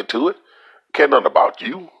value to it. Care nothing about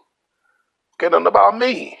you. Care nothing about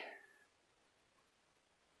me.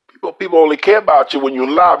 People only care about you when you're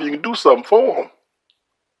alive. You can do something for them.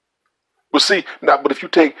 But if you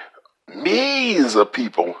take millions of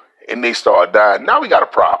people and they start dying, now we got a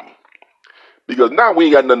problem. Because now we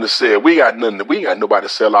ain't got nothing to sell. We ain't got nobody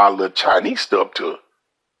to sell our little Chinese stuff to.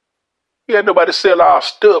 We ain't nobody to sell our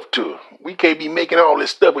stuff to. We can't be making all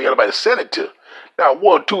this stuff. We got nobody to sell it to. Now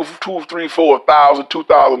 1, 2, 3, 4, 1,000,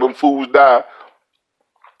 2,000 of them fools die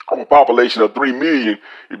on a population of 3 million.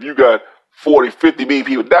 If you got 40, 50 million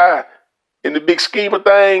people die, in the big scheme of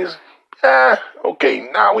things, okay,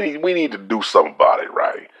 now we need to do something about it,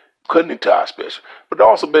 right? Cutting into our special. But it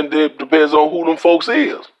also depends on who them folks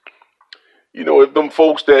is. If them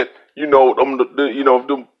folks that,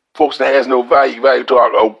 them folks that has no value to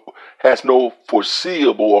our, has no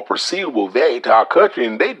foreseeable or perceivable value to our country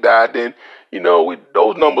and they die, then,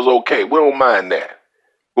 those numbers okay. We don't mind that.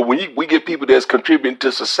 But when we get people that's contributing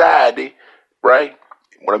to society, right?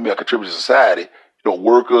 What I mean by contributing to society,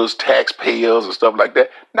 workers, taxpayers, and stuff like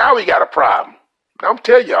that. Now we got a problem. I'm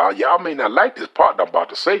telling y'all may not like this part I'm about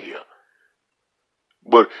to say here.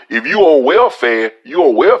 But if you on welfare,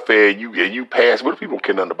 and you pass, but people don't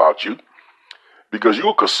care nothing about you because you're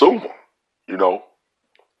a consumer. You're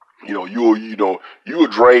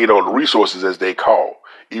drained on the resources as they call.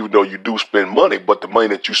 Even though you do spend money, but the money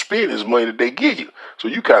that you spend is money that they give you. So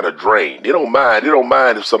you kind of drained. They don't mind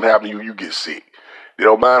if something happens to you get sick. They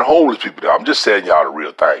don't mind homeless people. I'm just saying y'all the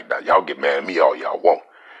real thing. Now, y'all get mad at me all y'all want.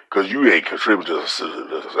 Because you ain't contributing to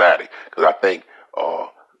society. Because I think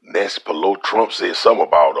Nancy Pelosi, Trump said something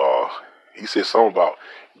about,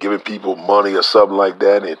 giving people money or something like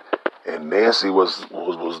that. And And Nancy Nancy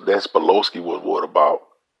Pelosi was what about,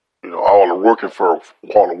 all the working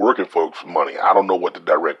folks money. I don't know what the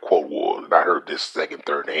direct quote was, and I heard this second,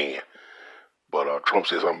 third hand. But Trump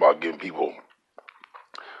said something about giving people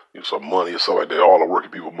some money or something like that, all the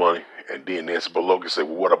working people money. And then Nancy Pelosi said,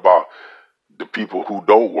 well, what about the people who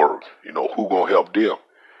don't work? Who gonna help them?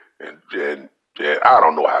 And I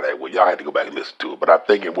don't know how that went. Y'all had to go back and listen to it. But I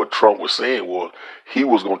think what Trump was saying was he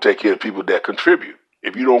was gonna take care of people that contribute.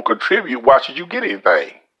 If you don't contribute, why should you get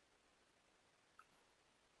anything?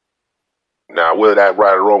 Now, whether that's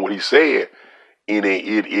right or wrong, what he said, it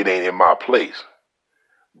ain't in my place.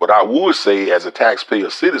 But I would say, as a taxpayer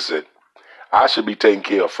citizen, I should be taken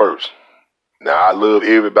care of first. Now, I love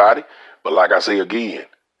everybody, but like I say again,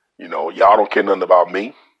 y'all don't care nothing about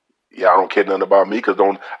me. Y'all don't care nothing about me because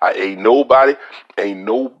ain't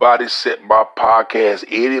nobody set my podcast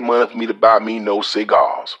any money for me to buy me no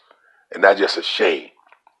cigars, and that's just a shame.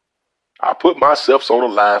 I put myself on the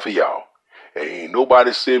line for y'all. Ain't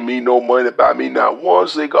nobody send me no money to buy me not one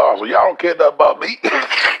cigar, so y'all don't care nothing about me.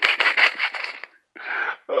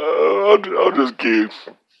 I'm just kidding.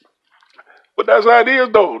 But that's how it is,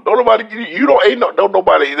 though. Don't nobody, you don't, ain't no, don't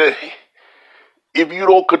nobody, if you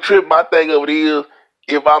don't contribute, my thing of it is,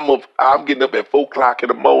 if I'm getting up at 4 o'clock in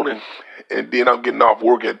the morning, and then I'm getting off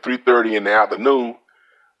work at 3:30 in the afternoon,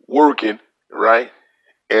 working, right?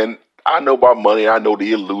 And I know about money, I know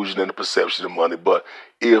the illusion and the perception of money, but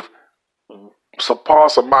if some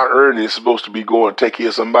parts of my earnings is supposed to be going to take care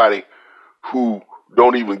of somebody who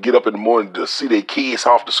don't even get up in the morning to see their kids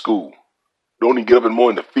off to school, don't even get up in the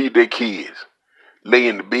morning to feed their kids, lay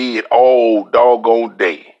in the bed all doggone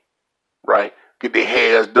day, right? Get their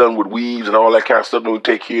hairs done with weaves and all that kind of stuff, don't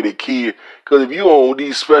take care of their kids. Because if you on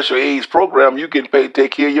these special age programs, you can pay to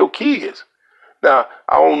take care of your kids. Now,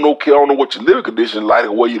 I don't know what your living conditions like,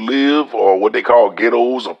 or where you live, or what they call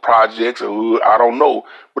ghettos or projects, or I don't know.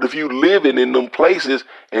 But if you living in them places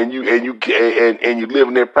and you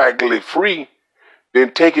living there practically free,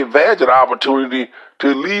 then take advantage of the opportunity to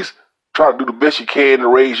at least try to do the best you can to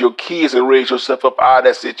raise your kids and raise yourself up out of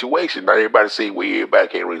that situation. Now everybody say, well, everybody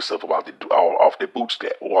can't raise themselves up off their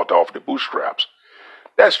bootstraps or off their bootstraps.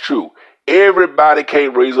 That's true. Everybody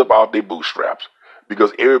can't raise up out their bootstraps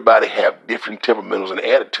because everybody have different temperamentals and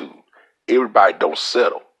attitude. Everybody don't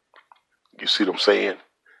settle. You see what I'm saying?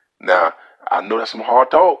 Now, I know that's some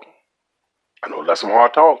hard talk. I know that's some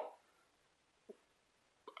hard talk.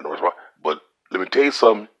 I know it's hard. But let me tell you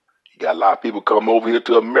something. You got a lot of people come over here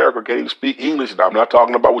to America, can't even speak English. And I'm not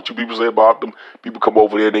talking about what you people say about them. People come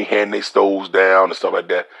over there, they hand their stoves down and stuff like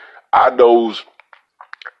that. I know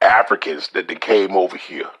Africans that they came over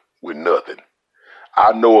here with nothing.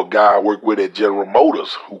 I know a guy I worked with at General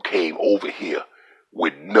Motors who came over here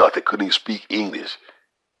with nothing, couldn't even speak English.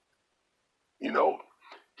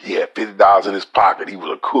 He had $50 in his pocket. He was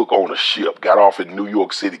a cook on a ship, got off in New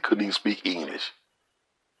York City, couldn't even speak English.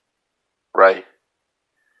 Right?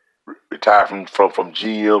 Retired from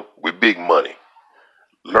GM with big money.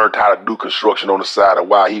 Learned how to do construction on the side of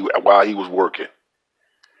while he was working.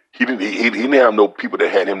 He didn't have no people that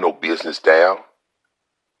had him no business down.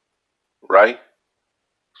 Right?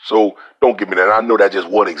 So don't give me that. I know that's just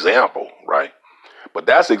one example, right? But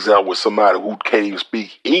that's an example with somebody who can't even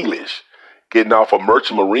speak English, getting off a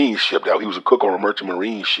merchant marine ship. Now he was a cook on a merchant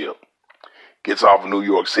marine ship. Gets off of New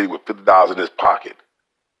York City with $50 in his pocket.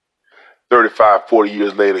 35, 40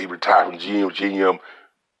 years later, he retired from GM.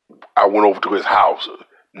 I went over to his house,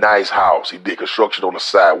 nice house. He did construction on the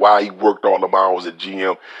side while he worked all them hours at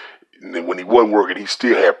GM. And then when he wasn't working, he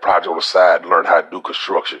still had projects on the side, learned how to do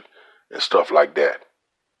construction and stuff like that.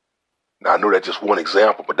 Now, I know that's just one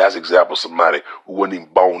example, but that's an example of somebody who wasn't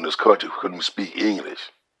even born in this country, who couldn't even speak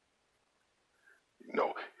English.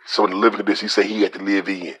 Some of the living conditions he said he had to live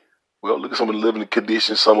in. Well, look at some of the living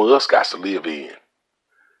conditions some of us got to live in.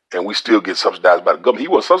 And we still get subsidized by the government. He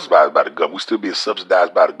wasn't subsidized by the government. We still being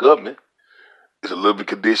subsidized by the government. Is it living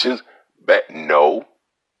conditions bad? No.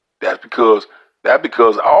 That's because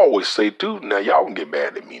I always say too, now y'all can get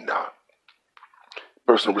mad at me now.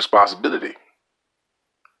 Personal responsibility.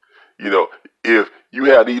 If you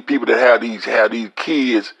have these people that have these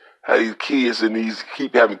kids and these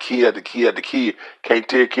keep having kid after kid after kid, can't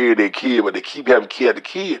take care of their kid, but they keep having kid after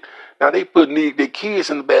kid. Now they putting their kids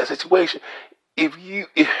in a bad situation. If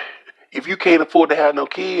you can't afford to have no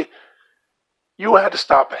kid, you don't have to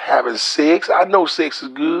stop having sex. I know sex is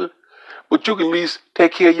good, but you can at least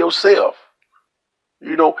take care of yourself.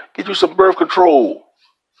 Get you some birth control,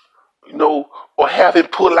 or have him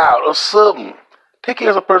pull out or something. Take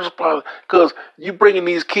care of a person's problem because you bringing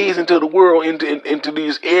these kids into the world, into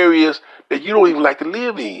these areas that you don't even like to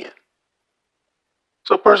live in.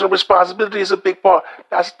 So personal responsibility is a big part.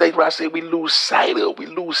 That's the thing where I say we lose sight of. We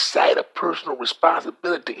lose sight of personal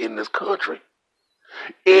responsibility in this country.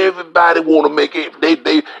 Everybody want to make it.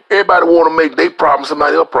 Everybody want to make their problem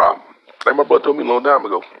somebody else's problem. Like my brother told me a long time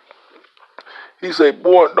ago. He said,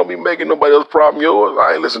 "Boy, don't be making nobody else's problem yours."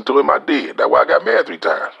 I ain't listened to him. I did. That's why I got married 3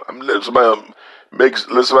 times. I'm letting let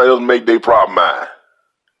somebody else make their problem mine.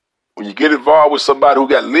 When you get involved with somebody who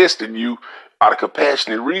got less than you out of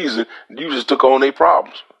compassionate reason, you just took on their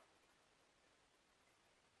problems.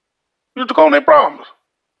 You took on their problems.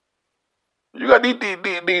 You got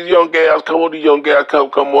these young gals come up, these young gals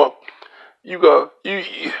come up. You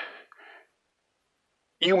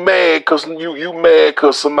mad cause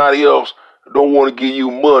somebody else don't want to give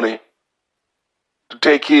you money to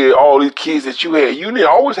take care of all these kids that you had. You didn't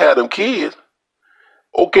always have them kids.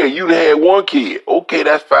 Okay, you done had 1 kid. Okay,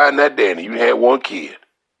 that's fine, that Danny. You done had 1 kid.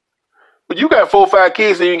 But you got 4 or 5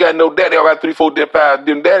 kids and you ain't got no daddy. I got 3, 4, 5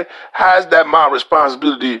 them daddy. How is that my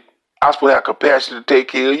responsibility? I'm supposed to have compassion to take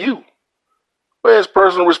care of you. Where's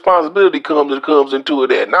personal responsibility comes into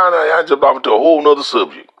it at? Now I jumped off into a whole nother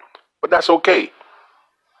subject. But that's okay.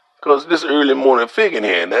 Because this early morning figuring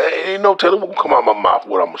here, and ain't no telling what will come out of my mouth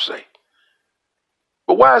what I'm going to say.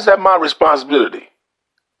 But why is that my responsibility?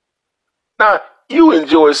 Now, you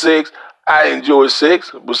enjoy sex, I enjoy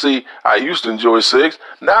sex, but see, I used to enjoy sex.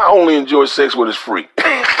 Now I only enjoy sex when it's free.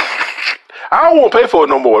 I don't want to pay for it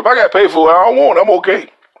no more. If I got to pay for it, I don't want it. I'm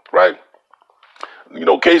okay, right? You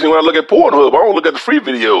know, occasionally when I look at Pornhub, I don't look at the free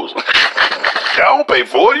videos. I don't pay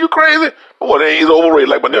for it. You crazy? Boy, they ain't overrated.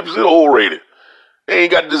 Like my nephew said, overrated. They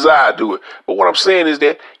ain't got the desire to do it. But what I'm saying is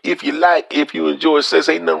that if you enjoy sex,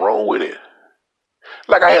 ain't nothing wrong with it.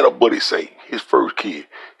 Like I had a buddy say, his first kid,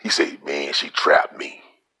 he said, "Man, she trapped me."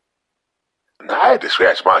 And I had to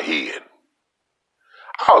scratch my head.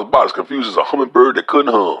 I was about as confused as a hummingbird that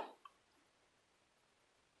couldn't hum.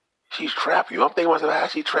 She's trapped you. I'm thinking to myself, how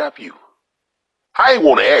she trap you? I ain't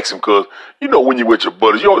want to ask him because, you know, when you're with your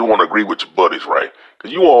buddies, you always want to agree with your buddies, right?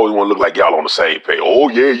 Because you always want to look like y'all on the same page. Oh,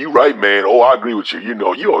 yeah, you right, man. Oh, I agree with you. You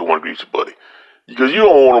know, you always want to agree with your buddy. Because you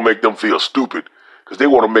don't want to make them feel stupid because they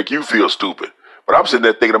want to make you feel stupid. But I'm sitting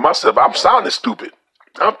there thinking to myself, I'm sounding stupid.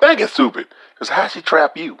 I'm thinking stupid because how she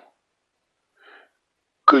trap you?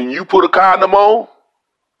 Couldn't you put a condom on?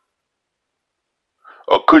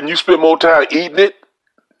 Or couldn't you spend more time eating it?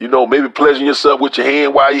 You know, maybe pleasuring yourself with your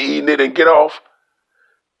hand while you're eating it and get off?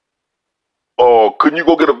 Or couldn't you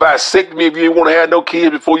go get a vasectomy if you didn't want to have no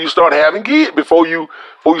kids before you start having kids? Before you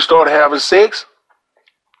start having sex?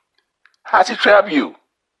 How'd she trap you?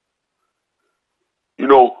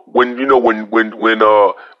 When you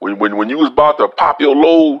was about to pop your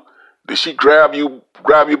load, did she grab you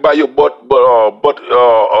by your butt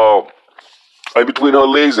in between her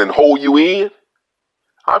legs and hold you in?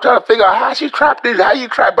 I'm trying to figure out how she trapped this. How you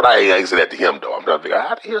trap? But I ain't saying that to him though. I'm trying to figure out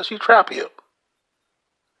how the hell she trapped him.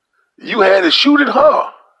 You had to shoot at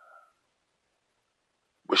her,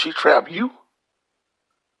 but she trapped you.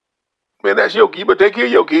 Man, that's your kid. You better take care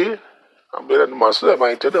of your kid. I'm better than myself.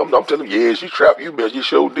 I ain't telling them. I'm telling them, yeah, she trapped you, man. She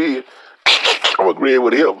sure did. I'm agreeing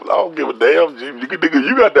with him. I don't give a damn. You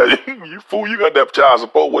got that. You fool. You got that child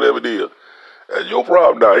support, whatever it is. That's your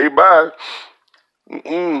problem now. Ain't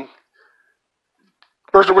mine.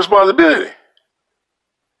 Personal responsibility.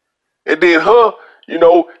 And then her, you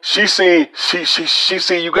know, she seen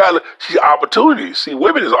you got she's opportunities. See,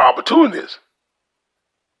 women is opportunities.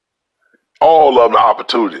 All of them are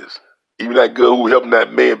opportunities. Even that girl who helping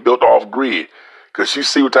that man built off grid. Cause she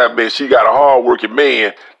see what type of man she got, a hard working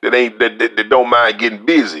man that don't mind getting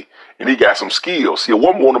busy. And he got some skills. See, a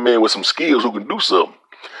woman want a man with some skills who can do something.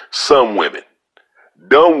 Some women.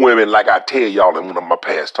 Dumb women, like I tell y'all in one of my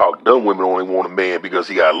past talks, dumb women only want a man because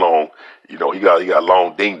he got long, you know, he got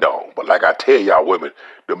long ding dong. But like I tell y'all women,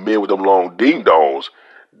 the men with them long ding dongs,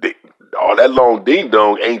 all that long ding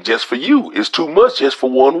dong ain't just for you. It's too much just for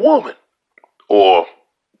one woman. Or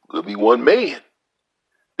it'll be one man.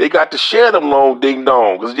 They got to share them long ding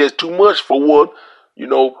dong because it's just too much for one, you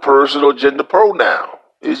know, person or gender pronoun.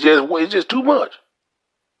 It's just too much.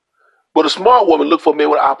 But a smart woman look for a man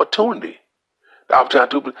with opportunity. The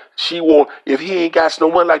opportunity she want, if he ain't got no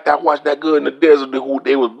money like that, I watched that girl in the desert who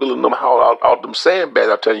they was building them house out them sandbags.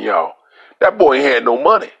 I'm telling y'all, that boy ain't had no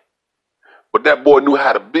money. But that boy knew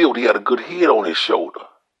how to build. He had a good head on his shoulder.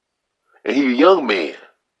 And he a young man.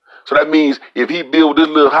 So that means if he build this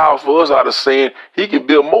little house for us out of sand, he can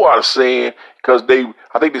build more out of sand because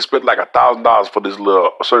I think they spent like $1,000 for this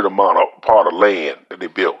little a certain amount of part of land that they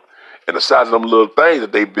built. And the size of them little things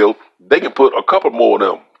that they built, they can put a couple more of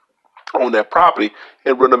them on that property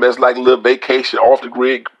and run them as like little vacation, off the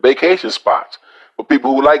grid vacation spots. For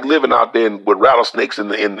people who like living out there with rattlesnakes in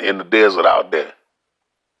the desert out there,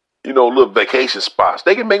 little vacation spots,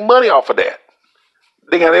 they can make money off of that.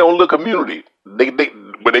 They got their own little community.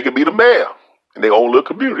 But they can be the mayor in their own little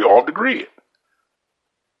community off the grid.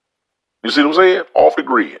 You see what I'm saying? Off the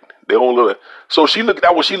grid. They own little. So that's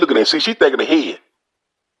what she looking at. See, she thinking ahead.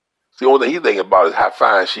 The only thing he thinking about is how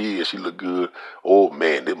fine she is. She look good. Oh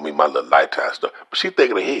man, this mean my little lifetime stuff. But she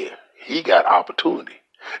thinking ahead. He got opportunity.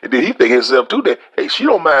 And then he thinking himself too that, hey, she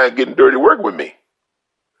don't mind getting dirty work with me.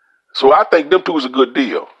 So I think them two is a good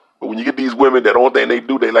deal. But when you get these women that only thing they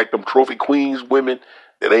do, they like them trophy queens women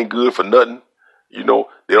that ain't good for nothing. They don't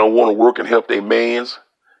want to work and help their mans.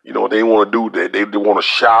 They want to do that. They want to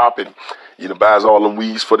shop and, buys all them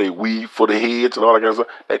weeds for their heads and all that kind of stuff.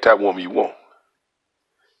 That type of woman you want.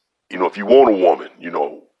 If you want a woman,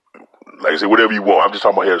 like I said, whatever you want. I'm just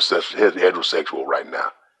talking about heterosexual right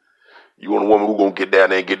now. You want a woman who's going to get down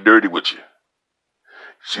there and get dirty with you.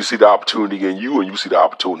 She see the opportunity in you and you see the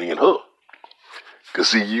opportunity in her. Cause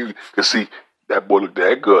see, that boy look at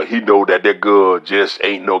that girl. He know that girl just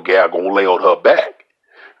ain't no gal gonna lay on her back.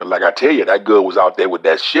 And like I tell you, that girl was out there with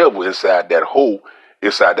that shovel inside that hole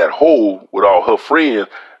with all her friends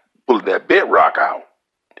pulling that bedrock out.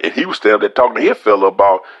 And he was standing there talking to his fella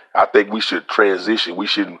about, I think we should transition. We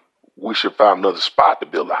should find another spot to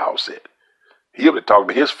build a house at. He was talking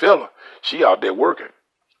to his fella. She out there working.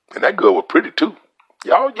 And that girl was pretty too.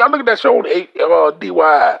 Y'all look at that show on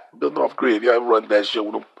DY, Building Off Grid. Y'all ever run that show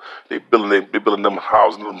with them? They building them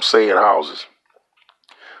houses, them sand houses.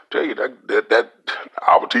 Tell you that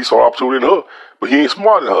Albert saw opportunity in her, but he ain't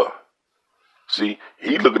smarter than her. See,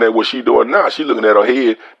 he looking at what she doing now. She looking at her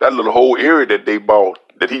head, that little whole area that they bought,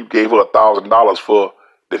 that he gave her $1,000 for,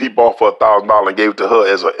 that he bought for $1,000 and gave it to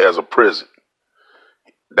her as a present.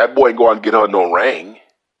 That boy ain't going to get her no ring.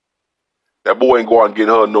 That boy ain't going to get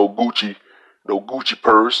her no Gucci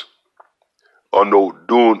purse, or no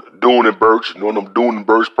Dune and Birch, them Dune and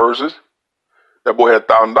Birch purses. That boy had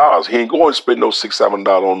 $1,000. He ain't going to spend no $600, $7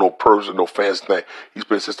 on no purse or no fancy thing. He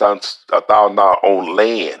spent $1,000 on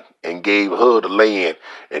land and gave her the land,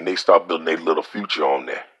 and they start building their little future on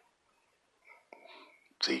there.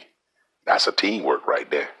 See, that's a teamwork right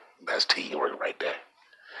there. That's teamwork right there.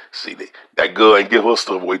 See, that girl ain't give her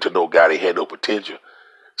stuff away to no guy that had no potential.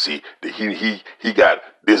 See, he got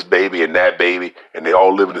this baby and that baby, and they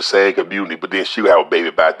all live in the same community, but then she'll have a baby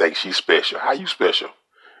by think she's special. How you special?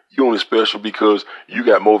 You only special because you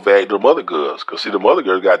got more value than the other girls. Because, see, the other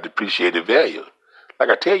girls got depreciated value. Like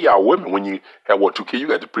I tell y'all women, when you have 1, 2 kids, you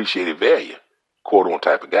got depreciated value. Quarter on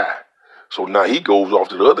type of guy. So now he goes off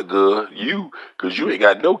to the other girl, because you ain't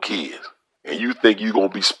got no kids. And you think you going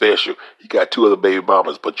to be special. He got 2 other baby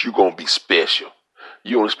mamas, but you going to be special.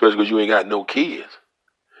 You only special because you ain't got no kids.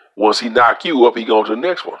 Once he knock you up, he going to the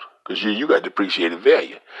next one. Because you got depreciated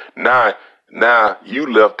value. Now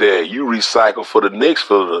you left there, you recycle for the next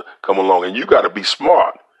fella to come along, and you got to be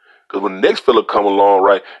smart. Because when the next fella come along,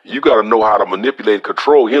 right, you got to know how to manipulate and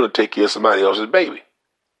control him to take care of somebody else's baby.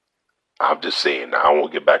 I'm just saying, now I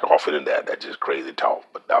won't get back off into that. That's just crazy talk.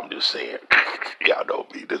 But I'm just saying, y'all know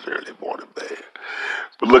me this early morning, man.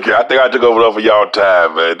 But look here, I think I took over enough of y'all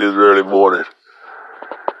time, man, this early morning.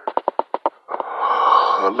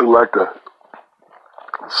 Look like the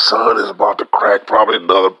sun is about to crack probably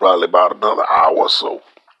about another hour or so.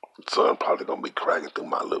 The sun probably gonna be cracking through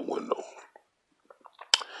my little window.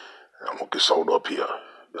 I'm gonna get sold up here.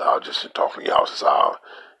 I was just talking to y'all since I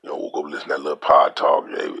woke up listening to that little pod talk.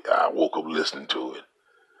 I woke up listening to it.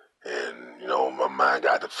 And, my mind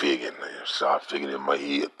got to figuring. And started figuring in my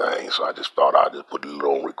head things. So I just thought I'd just put a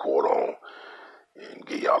little record on and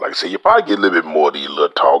get y'all, like I say, you probably get a little bit more of these little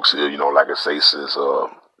talks here, like I say, since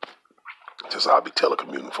I'll be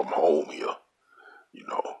telecommuting from home here,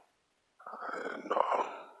 and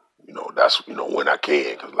that's when I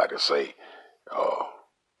can, because like I say,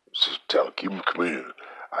 just telecommuting,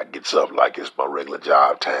 I get something like it's my regular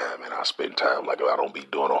job time, and I spend time like I don't be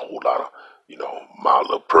doing a whole lot of my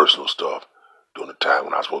little personal stuff during the time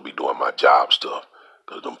when I'm supposed to be doing my job stuff,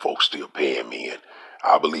 because them folks still paying me, and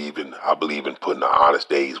I believe in putting an honest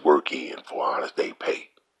day's work in for honest day pay.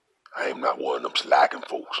 I am not one of them slacking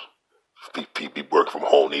folks. People be working from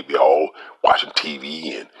home, they be all watching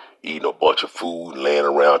TV and eating a bunch of food and laying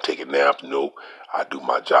around taking naps. No, I do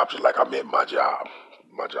my job just like I'm at my job.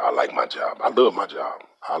 I like my job. I love my job.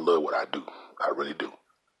 I love what I do. I really do.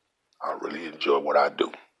 I really enjoy what I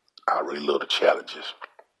do. I really love the challenges.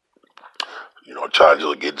 Challenges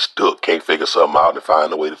of getting stuck, can't figure something out and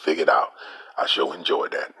find a way to figure it out. I sure enjoy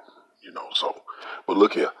that. So. But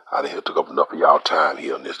look here, I done took up enough of y'all time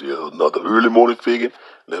here on this another early morning figure.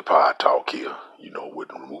 Little pod talk here,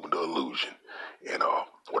 with removing the illusion. And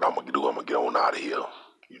what I'm gonna do, I'm gonna get on out of here.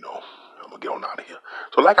 You know, I'm gonna get on out of here.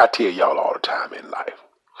 So like I tell y'all all the time in life,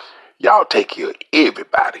 y'all take care of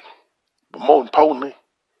everybody. But more importantly,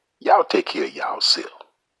 y'all take care of y'all self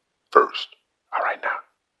first. All right now.